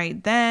walk in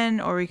right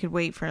then or we could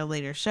wait for a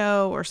later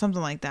show or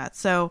something like that.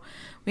 So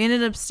we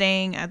ended up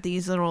staying at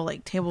these little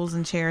like tables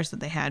and chairs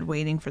that they had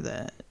waiting for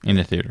in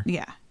the theater.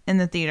 Yeah, in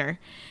the theater,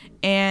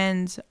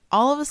 and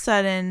all of a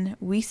sudden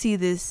we see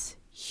this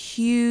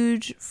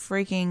huge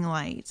freaking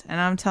light,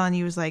 and I'm telling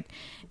you, it was like,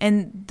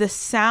 and the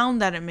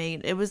sound that it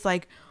made, it was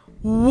like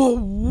whoa,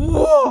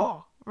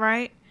 whoa,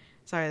 right?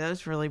 Sorry, that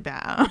was really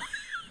bad.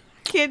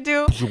 Can't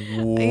do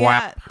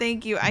yeah,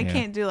 thank you. I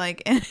can't do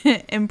like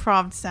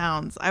improv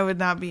sounds. I would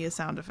not be a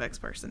sound effects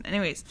person.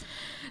 Anyways,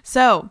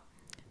 so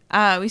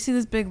we see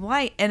this big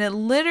light, and it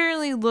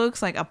literally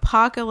looks like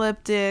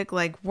apocalyptic,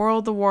 like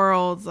World of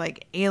Worlds,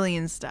 like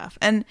alien stuff.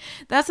 And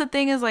that's the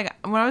thing, is like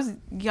when I was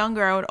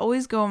younger, I would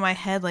always go in my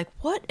head like,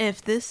 what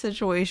if this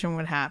situation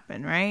would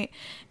happen, right?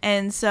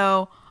 And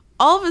so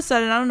all of a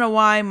sudden, I don't know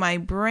why, my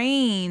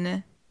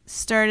brain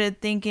started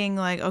thinking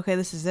like, okay,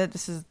 this is it.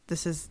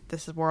 This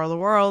is War of the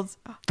Worlds.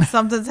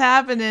 Something's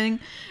happening,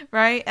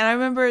 right? And I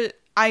remember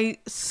I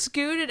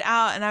scooted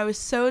out and I was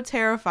so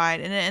terrified,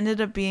 and it ended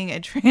up being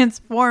a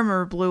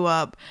transformer blew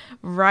up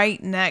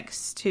right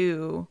next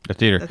to the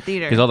theater.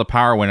 Because all the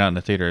power went out in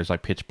the theater. It's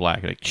like pitch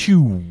black, like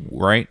chew,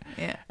 right?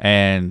 Yeah.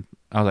 And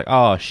I was like,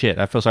 oh shit!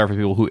 I feel sorry for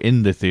people who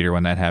in the theater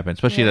when that happened,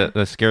 especially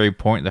the scary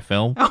point in the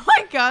film. Oh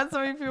my god, so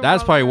many people.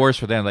 That's probably worse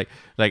for them.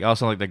 Like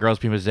also like the girls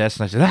being possessed,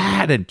 and I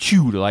said then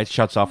chew, the light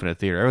shuts off in the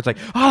theater. Everyone's like,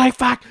 oh like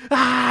fuck,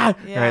 Yeah.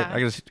 Right? I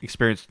just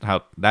experienced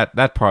how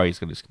that probably is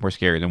gonna be more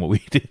scary than what we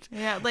did.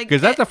 Yeah, like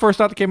because that's the first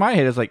thought that came to my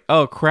head. Is like,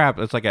 oh crap,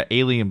 it's like an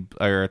alien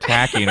or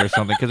attacking or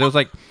something. Because it was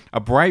like a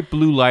bright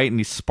blue light and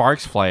these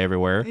sparks fly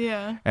everywhere.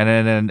 Yeah. And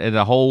then in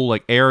the whole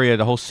like area,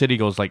 the whole city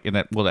goes like in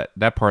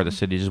that part of the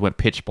city just went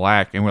pitch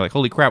black, and we're like,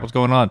 holy crap, what's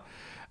going on?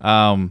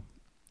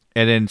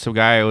 And then some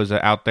guy was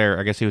out there.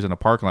 I guess he was in the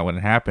parking lot when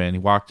it happened. He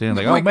walked in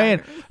like, "Oh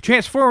man,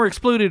 transformer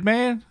exploded,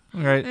 man!"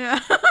 Right? Yeah,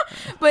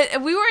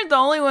 but we weren't the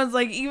only ones.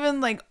 Like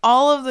even like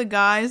all of the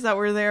guys that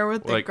were there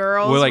with the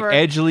girls were like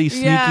edgily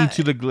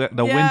sneaking to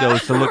the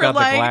windows to look out the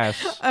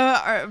glass.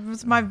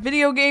 Was my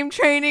video game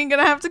training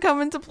gonna have to come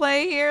into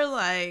play here?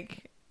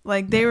 Like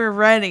they were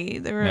ready.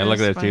 They were. Yeah, look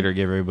at the theater.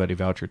 Give everybody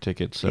voucher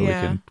tickets so we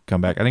can come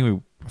back. I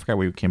forgot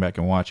we came back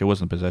and watched. It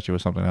wasn't Possession. It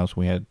was something else.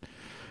 We had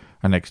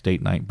our next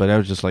date night, but I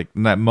was just like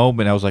in that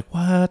moment I was like,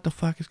 what the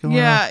fuck is going on?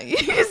 Yeah,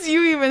 because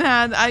you even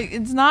had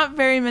it's not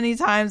very many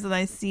times that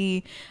I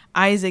see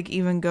Isaac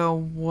even go,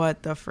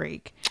 what the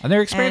freak? And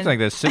they're experiencing like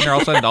this, sitting there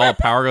all of a sudden all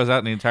the power goes out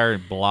in the entire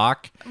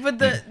block. But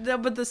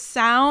the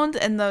sound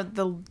and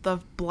the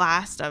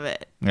blast of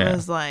it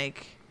was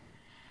like,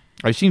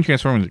 I've seen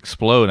Transformers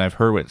explode and I've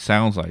heard what it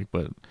sounds like,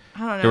 but I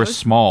don't know. They were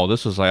small.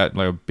 This was like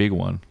a big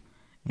one.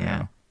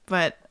 Yeah.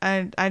 But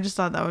I just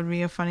thought that would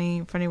be a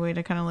funny way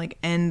to kind of like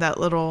end that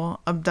little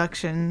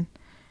abduction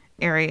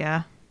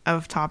area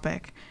of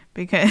topic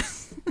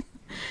because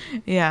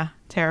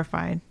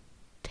terrified.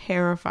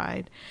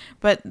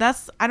 But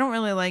I don't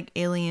really like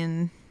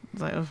alien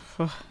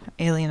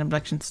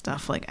abduction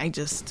stuff. Like I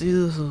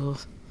don't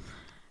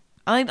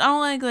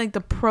like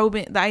the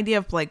probing, the idea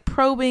of like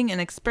probing and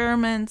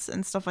experiments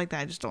and stuff like that.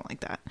 I just don't like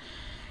that.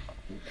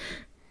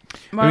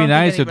 It'd be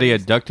nice if they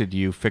abducted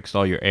you, fixed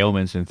all your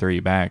ailments, and threw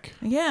you back.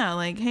 Yeah,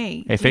 like,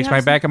 hey, fix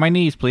my back and my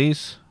knees,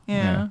 please.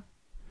 Yeah.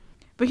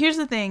 But here's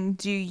the thing.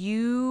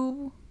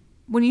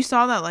 When you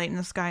saw that light in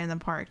the sky in the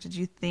park, do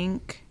you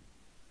think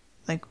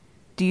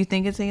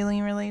it's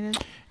alien related?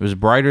 It was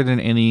brighter than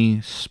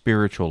any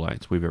spiritual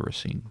lights we've ever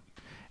seen.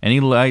 Any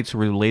lights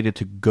related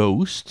to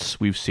ghosts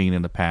we've seen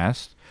in the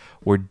past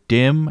were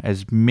dim,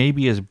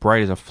 maybe as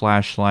bright as a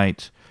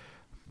flashlight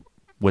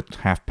with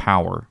half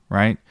power,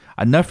 right?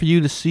 Enough for you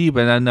to see,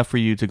 but not enough for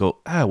you to go,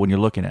 when you're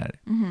looking at it.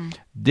 Mm-hmm.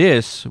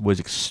 This was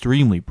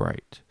extremely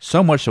bright.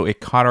 So much so it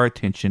caught our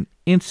attention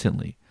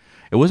instantly.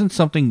 It wasn't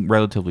something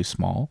relatively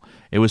small.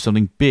 It was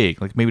something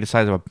big, like maybe the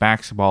size of a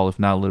basketball, if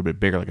not a little bit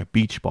bigger, like a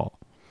beach ball.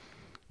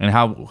 And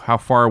how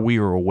far we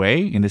were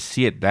away, and to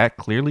see it that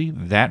clearly,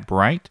 that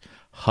bright,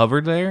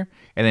 hover there,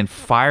 and then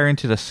fire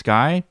into the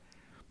sky.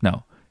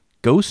 No.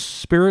 Ghost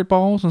spirit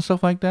balls and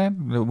stuff like that,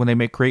 when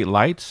they create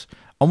lights,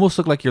 almost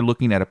look like you're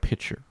looking at a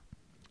picture.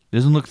 It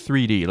doesn't look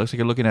 3D. It looks like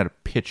you're looking at a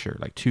picture,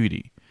 like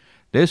 2D.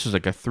 This was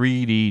like a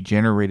 3D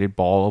generated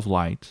ball of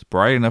light,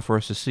 bright enough for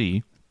us to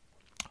see,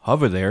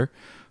 hover there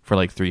for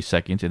like 3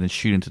 seconds, and then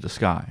shoot into the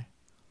sky.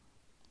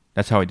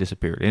 That's how it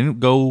disappeared.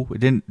 It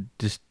didn't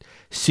just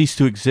cease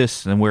to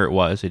exist and where it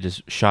was. It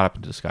just shot up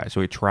into the sky.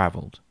 So it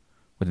traveled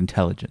with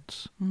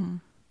intelligence. Mm-hmm.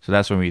 So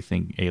that's when we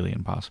think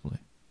alien, possibly.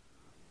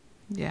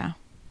 Yeah.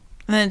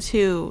 And then,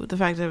 too, the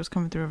fact that it was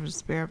coming through over the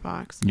spirit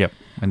box. Yep.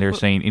 And they're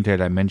saying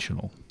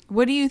interdimensional.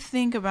 What do you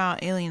think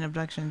about alien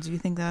abductions? Do you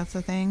think that's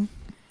a thing?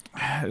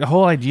 The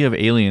whole idea of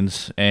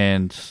aliens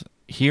and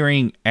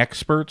hearing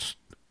experts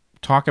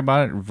talk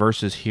about it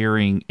versus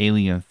hearing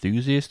alien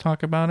enthusiasts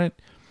talk about it.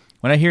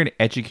 When I hear an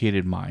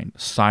educated mind,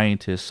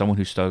 scientist, someone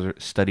who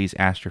studies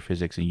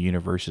astrophysics and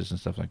universes and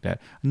stuff like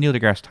that, Neil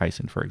deGrasse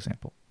Tyson, for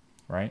example,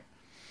 right?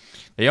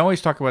 They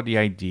always talk about the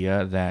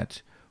idea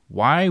that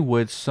why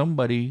would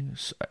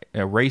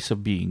a race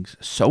of beings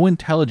so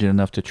intelligent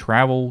enough to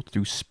travel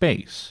through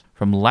space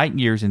from light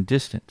years in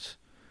distance,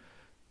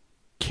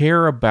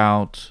 care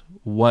about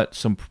what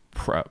some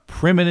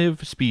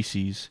primitive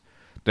species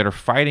that are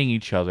fighting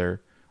each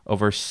other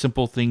over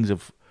simple things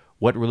of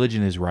what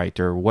religion is right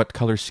or what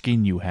color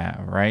skin you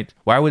have, right?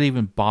 Why would they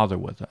even bother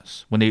with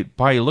us? When they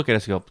probably look at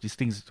us and go, these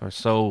things are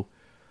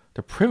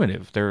they're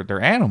primitive.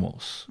 They're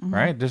animals, mm-hmm.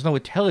 right? There's no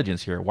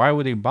intelligence here. Why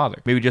would they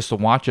bother? Maybe just to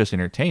watch us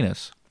entertain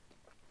us.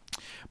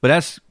 But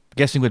that's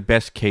guessing with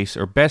best case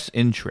or best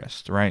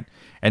interest, right?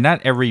 And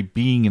not every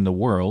being in the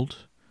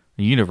world,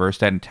 the universe,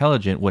 that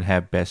intelligent would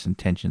have best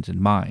intentions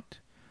in mind.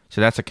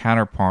 So that's a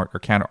counterpart or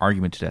counter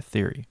argument to that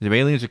theory. If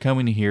aliens are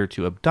coming here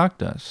to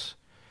abduct us,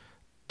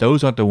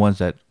 those aren't the ones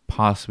that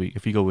possibly,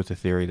 if you go with the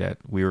theory that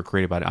we were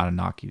created by the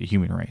Anunnaki, the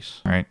human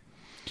race, right?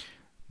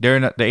 They're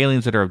not, the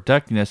aliens that are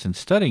abducting us and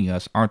studying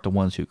us aren't the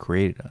ones who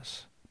created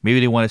us. Maybe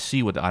they want to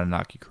see what the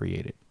Anunnaki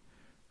created,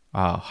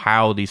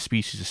 how these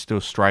species are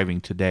still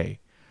striving today.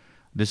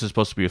 This is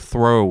supposed to be a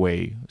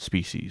throwaway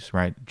species,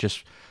 right?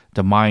 Just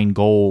to mine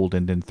gold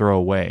and then throw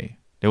away.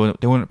 They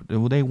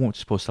weren't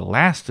supposed to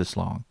last this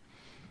long.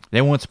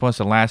 They weren't supposed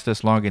to last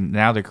this long, and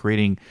now they're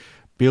creating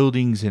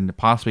buildings and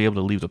possibly able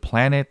to leave the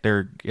planet.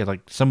 They're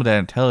like, some of that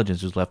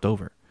intelligence is left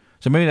over.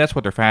 So maybe that's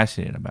what they're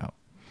fascinated about.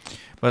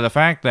 But the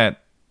fact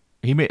that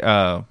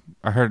I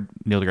heard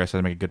Neil deGrasse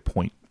Tyson make a good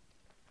point.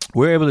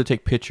 We're able to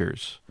take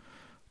pictures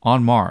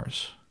on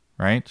Mars,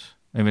 right?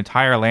 An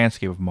entire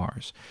landscape of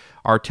Mars.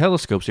 Our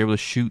telescopes are able to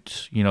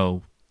shoot,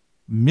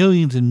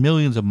 millions and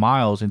millions of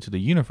miles into the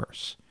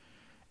universe.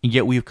 And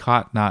yet we've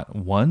caught not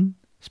one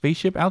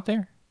spaceship out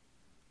there.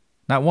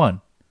 Not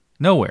one.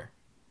 Nowhere.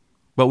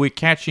 But we're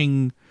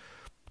catching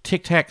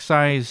tic-tac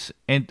size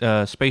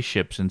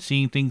spaceships and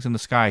seeing things in the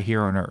sky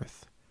here on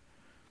Earth.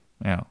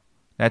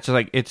 That's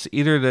like, it's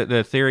either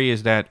the theory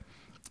is that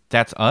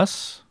that's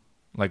us,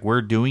 like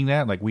we're doing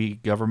that, like we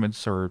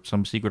governments or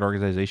some secret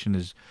organization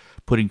is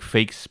putting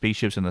fake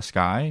spaceships in the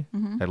sky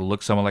that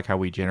look somewhat like how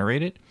we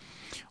generate it,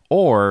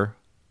 or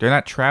they're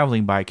not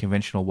traveling by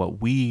conventional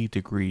what we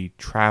degree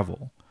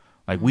travel.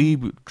 Like we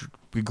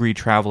degree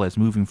travel as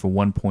moving from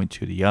one point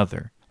to the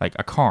other. Like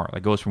a car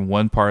that goes from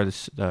one part of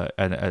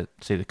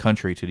say the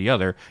country to the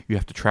other, you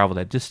have to travel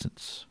that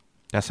distance.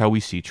 That's how we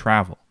see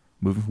travel,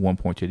 moving from one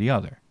point to the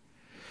other.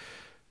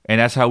 And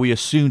that's how we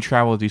assume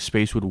travel through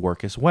space would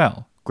work as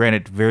well.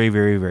 Granted, very,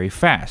 very, very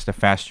fast. The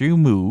faster you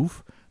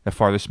move, the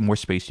farthest more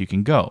space you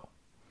can go.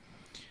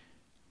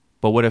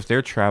 But what if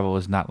their travel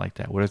is not like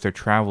that? What if their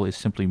travel is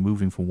simply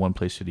moving from one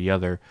place to the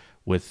other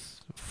with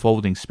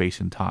folding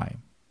space and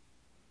time?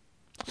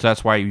 So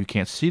that's why you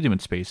can't see them in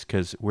space,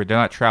 because they're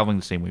not traveling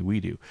the same way we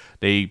do.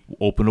 They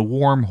open a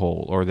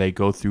wormhole, or they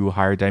go through a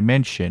higher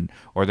dimension,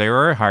 or there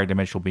are higher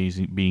dimensional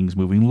beings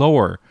moving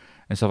lower,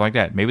 and stuff like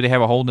that. Maybe they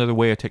have a whole other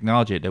way of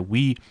technology that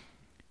we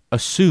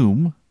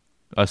assume,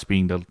 us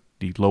being the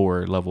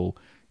lower level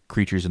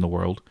creatures in the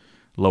world,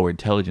 lower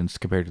intelligence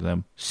compared to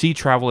them, see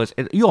travel as,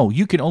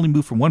 you can only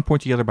move from one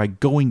point to the other by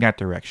going that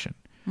direction.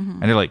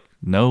 And they're like,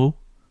 no,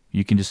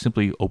 you can just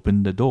simply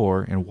open the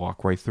door and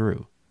walk right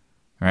through.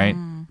 Right?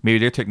 Maybe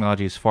their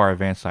technology is far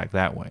advanced like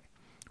that way.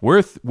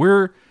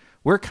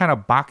 We're kind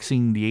of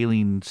boxing the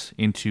aliens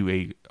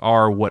into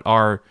what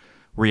our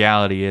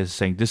reality is,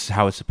 saying this is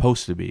how it's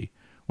supposed to be,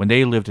 when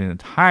they lived an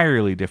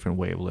entirely different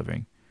way of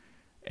living,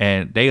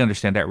 and they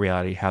understand that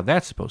reality, how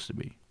that's supposed to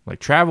be. Like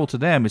travel to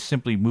them is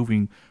simply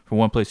moving from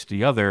one place to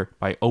the other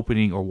by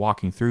opening or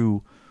walking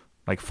through,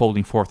 like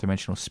folding fourth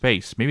dimensional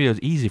space. Maybe it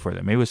was easy for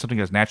them. Maybe it was something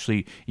that's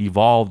naturally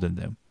evolved in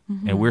them,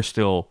 and we're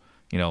still,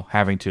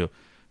 having to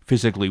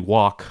physically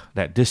walk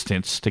that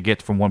distance to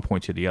get from one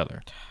point to the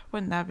other.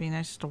 Wouldn't that be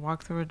nice to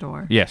walk through a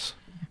door? Yes.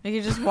 We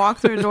could just walk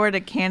through a door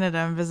to Canada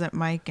and visit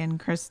Mike and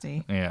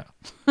Christy. Yeah.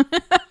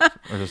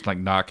 Or just like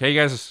knock. Hey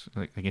guys,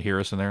 like, they can hear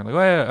us in there. Like,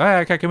 oh,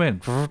 I can't come in.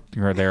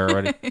 You're right there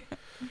already.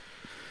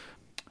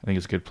 I think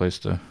it's a good place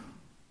to,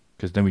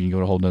 because then we can go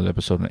to a whole nother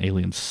episode on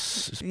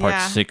Aliens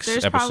Part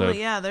 6 episode.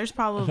 There's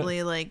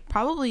probably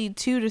probably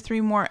 2 to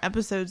 3 more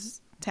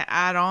episodes to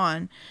add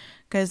on,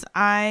 because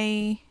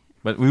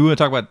But we want to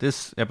talk about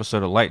this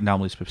episode of Light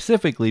Anomaly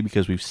specifically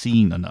because we've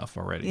seen enough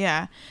already.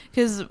 Yeah,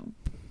 because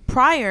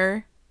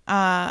prior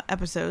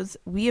episodes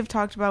we have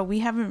talked about, we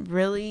haven't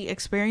really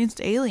experienced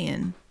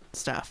alien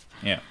stuff.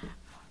 Yeah.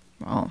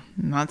 Well,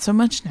 not so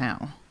much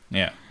now.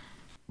 Yeah.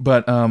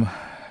 But I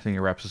think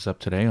it wraps us up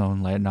today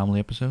on Light Anomaly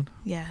episode.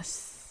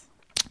 Yes.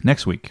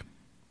 Next week.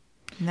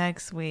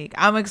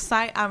 I'm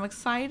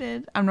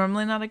excited. I'm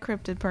normally not a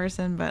cryptid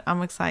person, but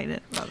I'm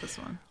excited about this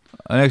one.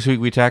 Next week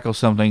we tackle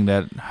something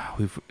that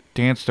we've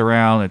danced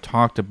around and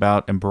talked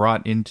about and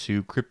brought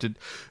into cryptid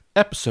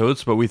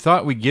episodes, but we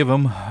thought we'd give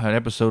them an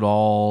episode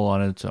all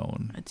on its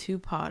own. A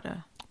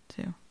two-parter,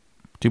 too.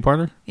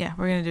 Two-parter? Yeah,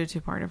 we're going to do a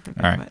two-parter for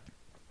Bigfoot. All right.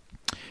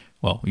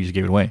 Well, you just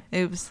gave it away.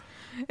 Oops,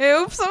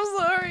 I'm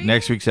sorry.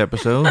 Next week's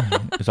episode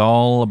is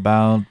all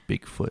about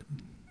Bigfoot.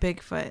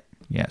 Bigfoot.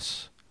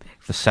 Yes.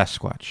 Bigfoot. The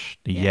Sasquatch,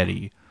 the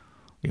Yeti,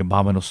 the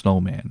Abominable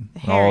Snowman,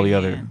 the all the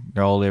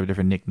other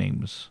different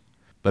nicknames.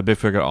 But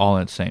Bigfoot got all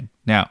in the same.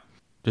 Now,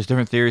 there's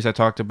different theories I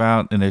talked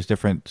about, and there's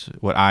different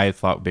what I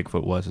thought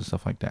Bigfoot was and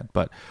stuff like that.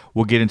 But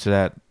we'll get into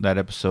that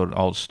episode.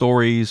 All the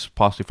stories,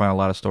 possibly find a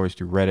lot of stories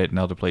through Reddit and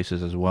other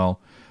places as well.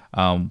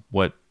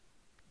 What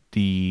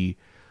the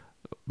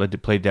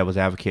play devil's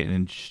advocate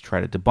and just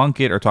try to debunk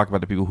it, or talk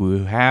about the people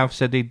who have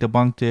said they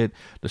debunked it,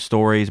 the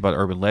stories about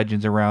urban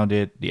legends around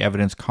it, the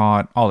evidence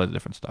caught, all that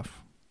different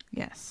stuff.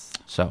 Yes.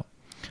 So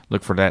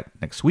look for that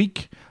next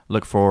week.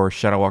 Look for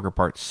Shadow Walker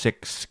Part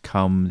 6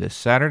 come this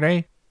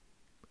Saturday.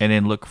 And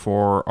then look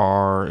for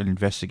our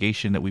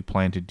investigation that we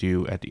plan to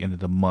do at the end of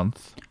the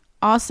month.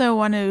 Also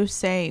want to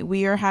say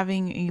we are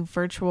having a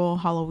virtual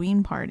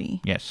Halloween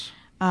party. Yes.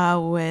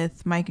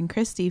 with Mike and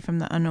Christy from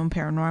the Unknown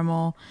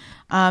Paranormal.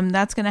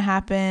 That's going to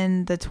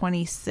happen the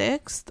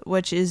 26th,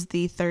 which is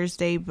the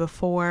Thursday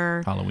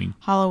before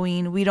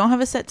Halloween. We don't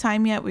have a set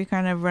time yet. We're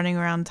kind of running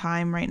around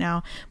time right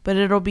now, but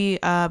it'll be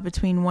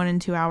between 1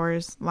 and 2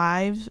 hours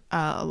live,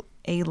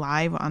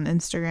 live on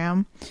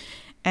Instagram.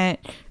 And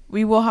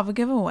we will have a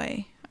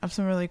giveaway of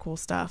some really cool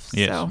stuff.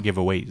 Yes, so,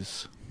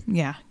 giveaways.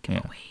 Yeah,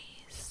 giveaways.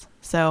 Yeah.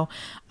 So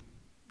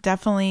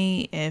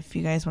definitely, if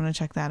you guys want to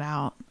check that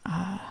out,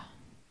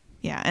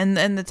 yeah,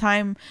 and the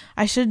time,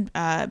 I should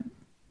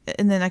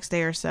in the next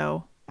day or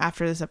so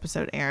after this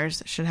episode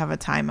airs, should have a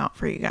timeout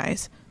for you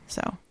guys.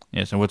 So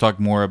yes, and we'll talk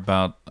more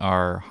about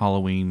our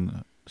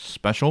Halloween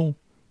special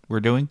we're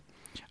doing.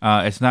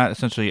 It's not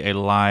essentially a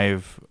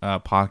live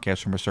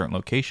podcast from a certain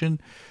location.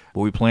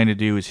 What we plan to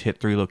do is hit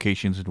 3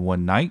 locations in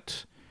one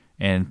night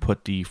and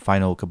put the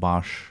final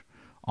kibosh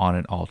on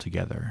it all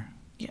together.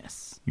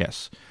 Yes.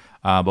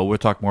 But we'll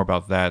talk more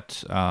about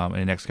that in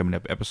the next coming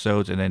up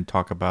episodes, and then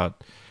talk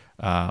about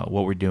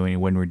what we're doing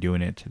and when we're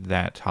doing it,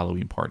 that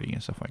Halloween party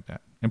and stuff like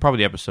that. And probably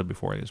the episode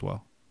before it as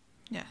well.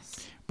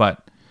 Yes.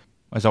 But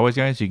as always,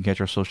 guys, you can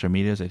catch our social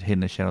medias at Hidden in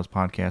the Shadows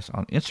Podcast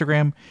on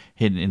Instagram,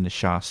 Hidden in the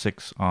Shaw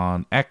 6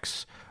 on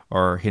X,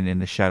 or Hidden in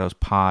the Shadows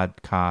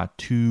Podca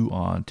 2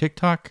 on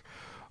TikTok,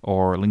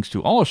 or links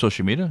to all our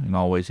social media, and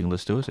always you can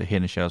listen to us at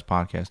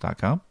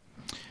hiddenshadowspodcast.com.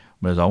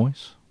 But as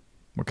always,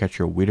 we'll catch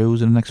your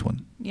widows in the next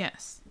one.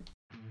 Yes.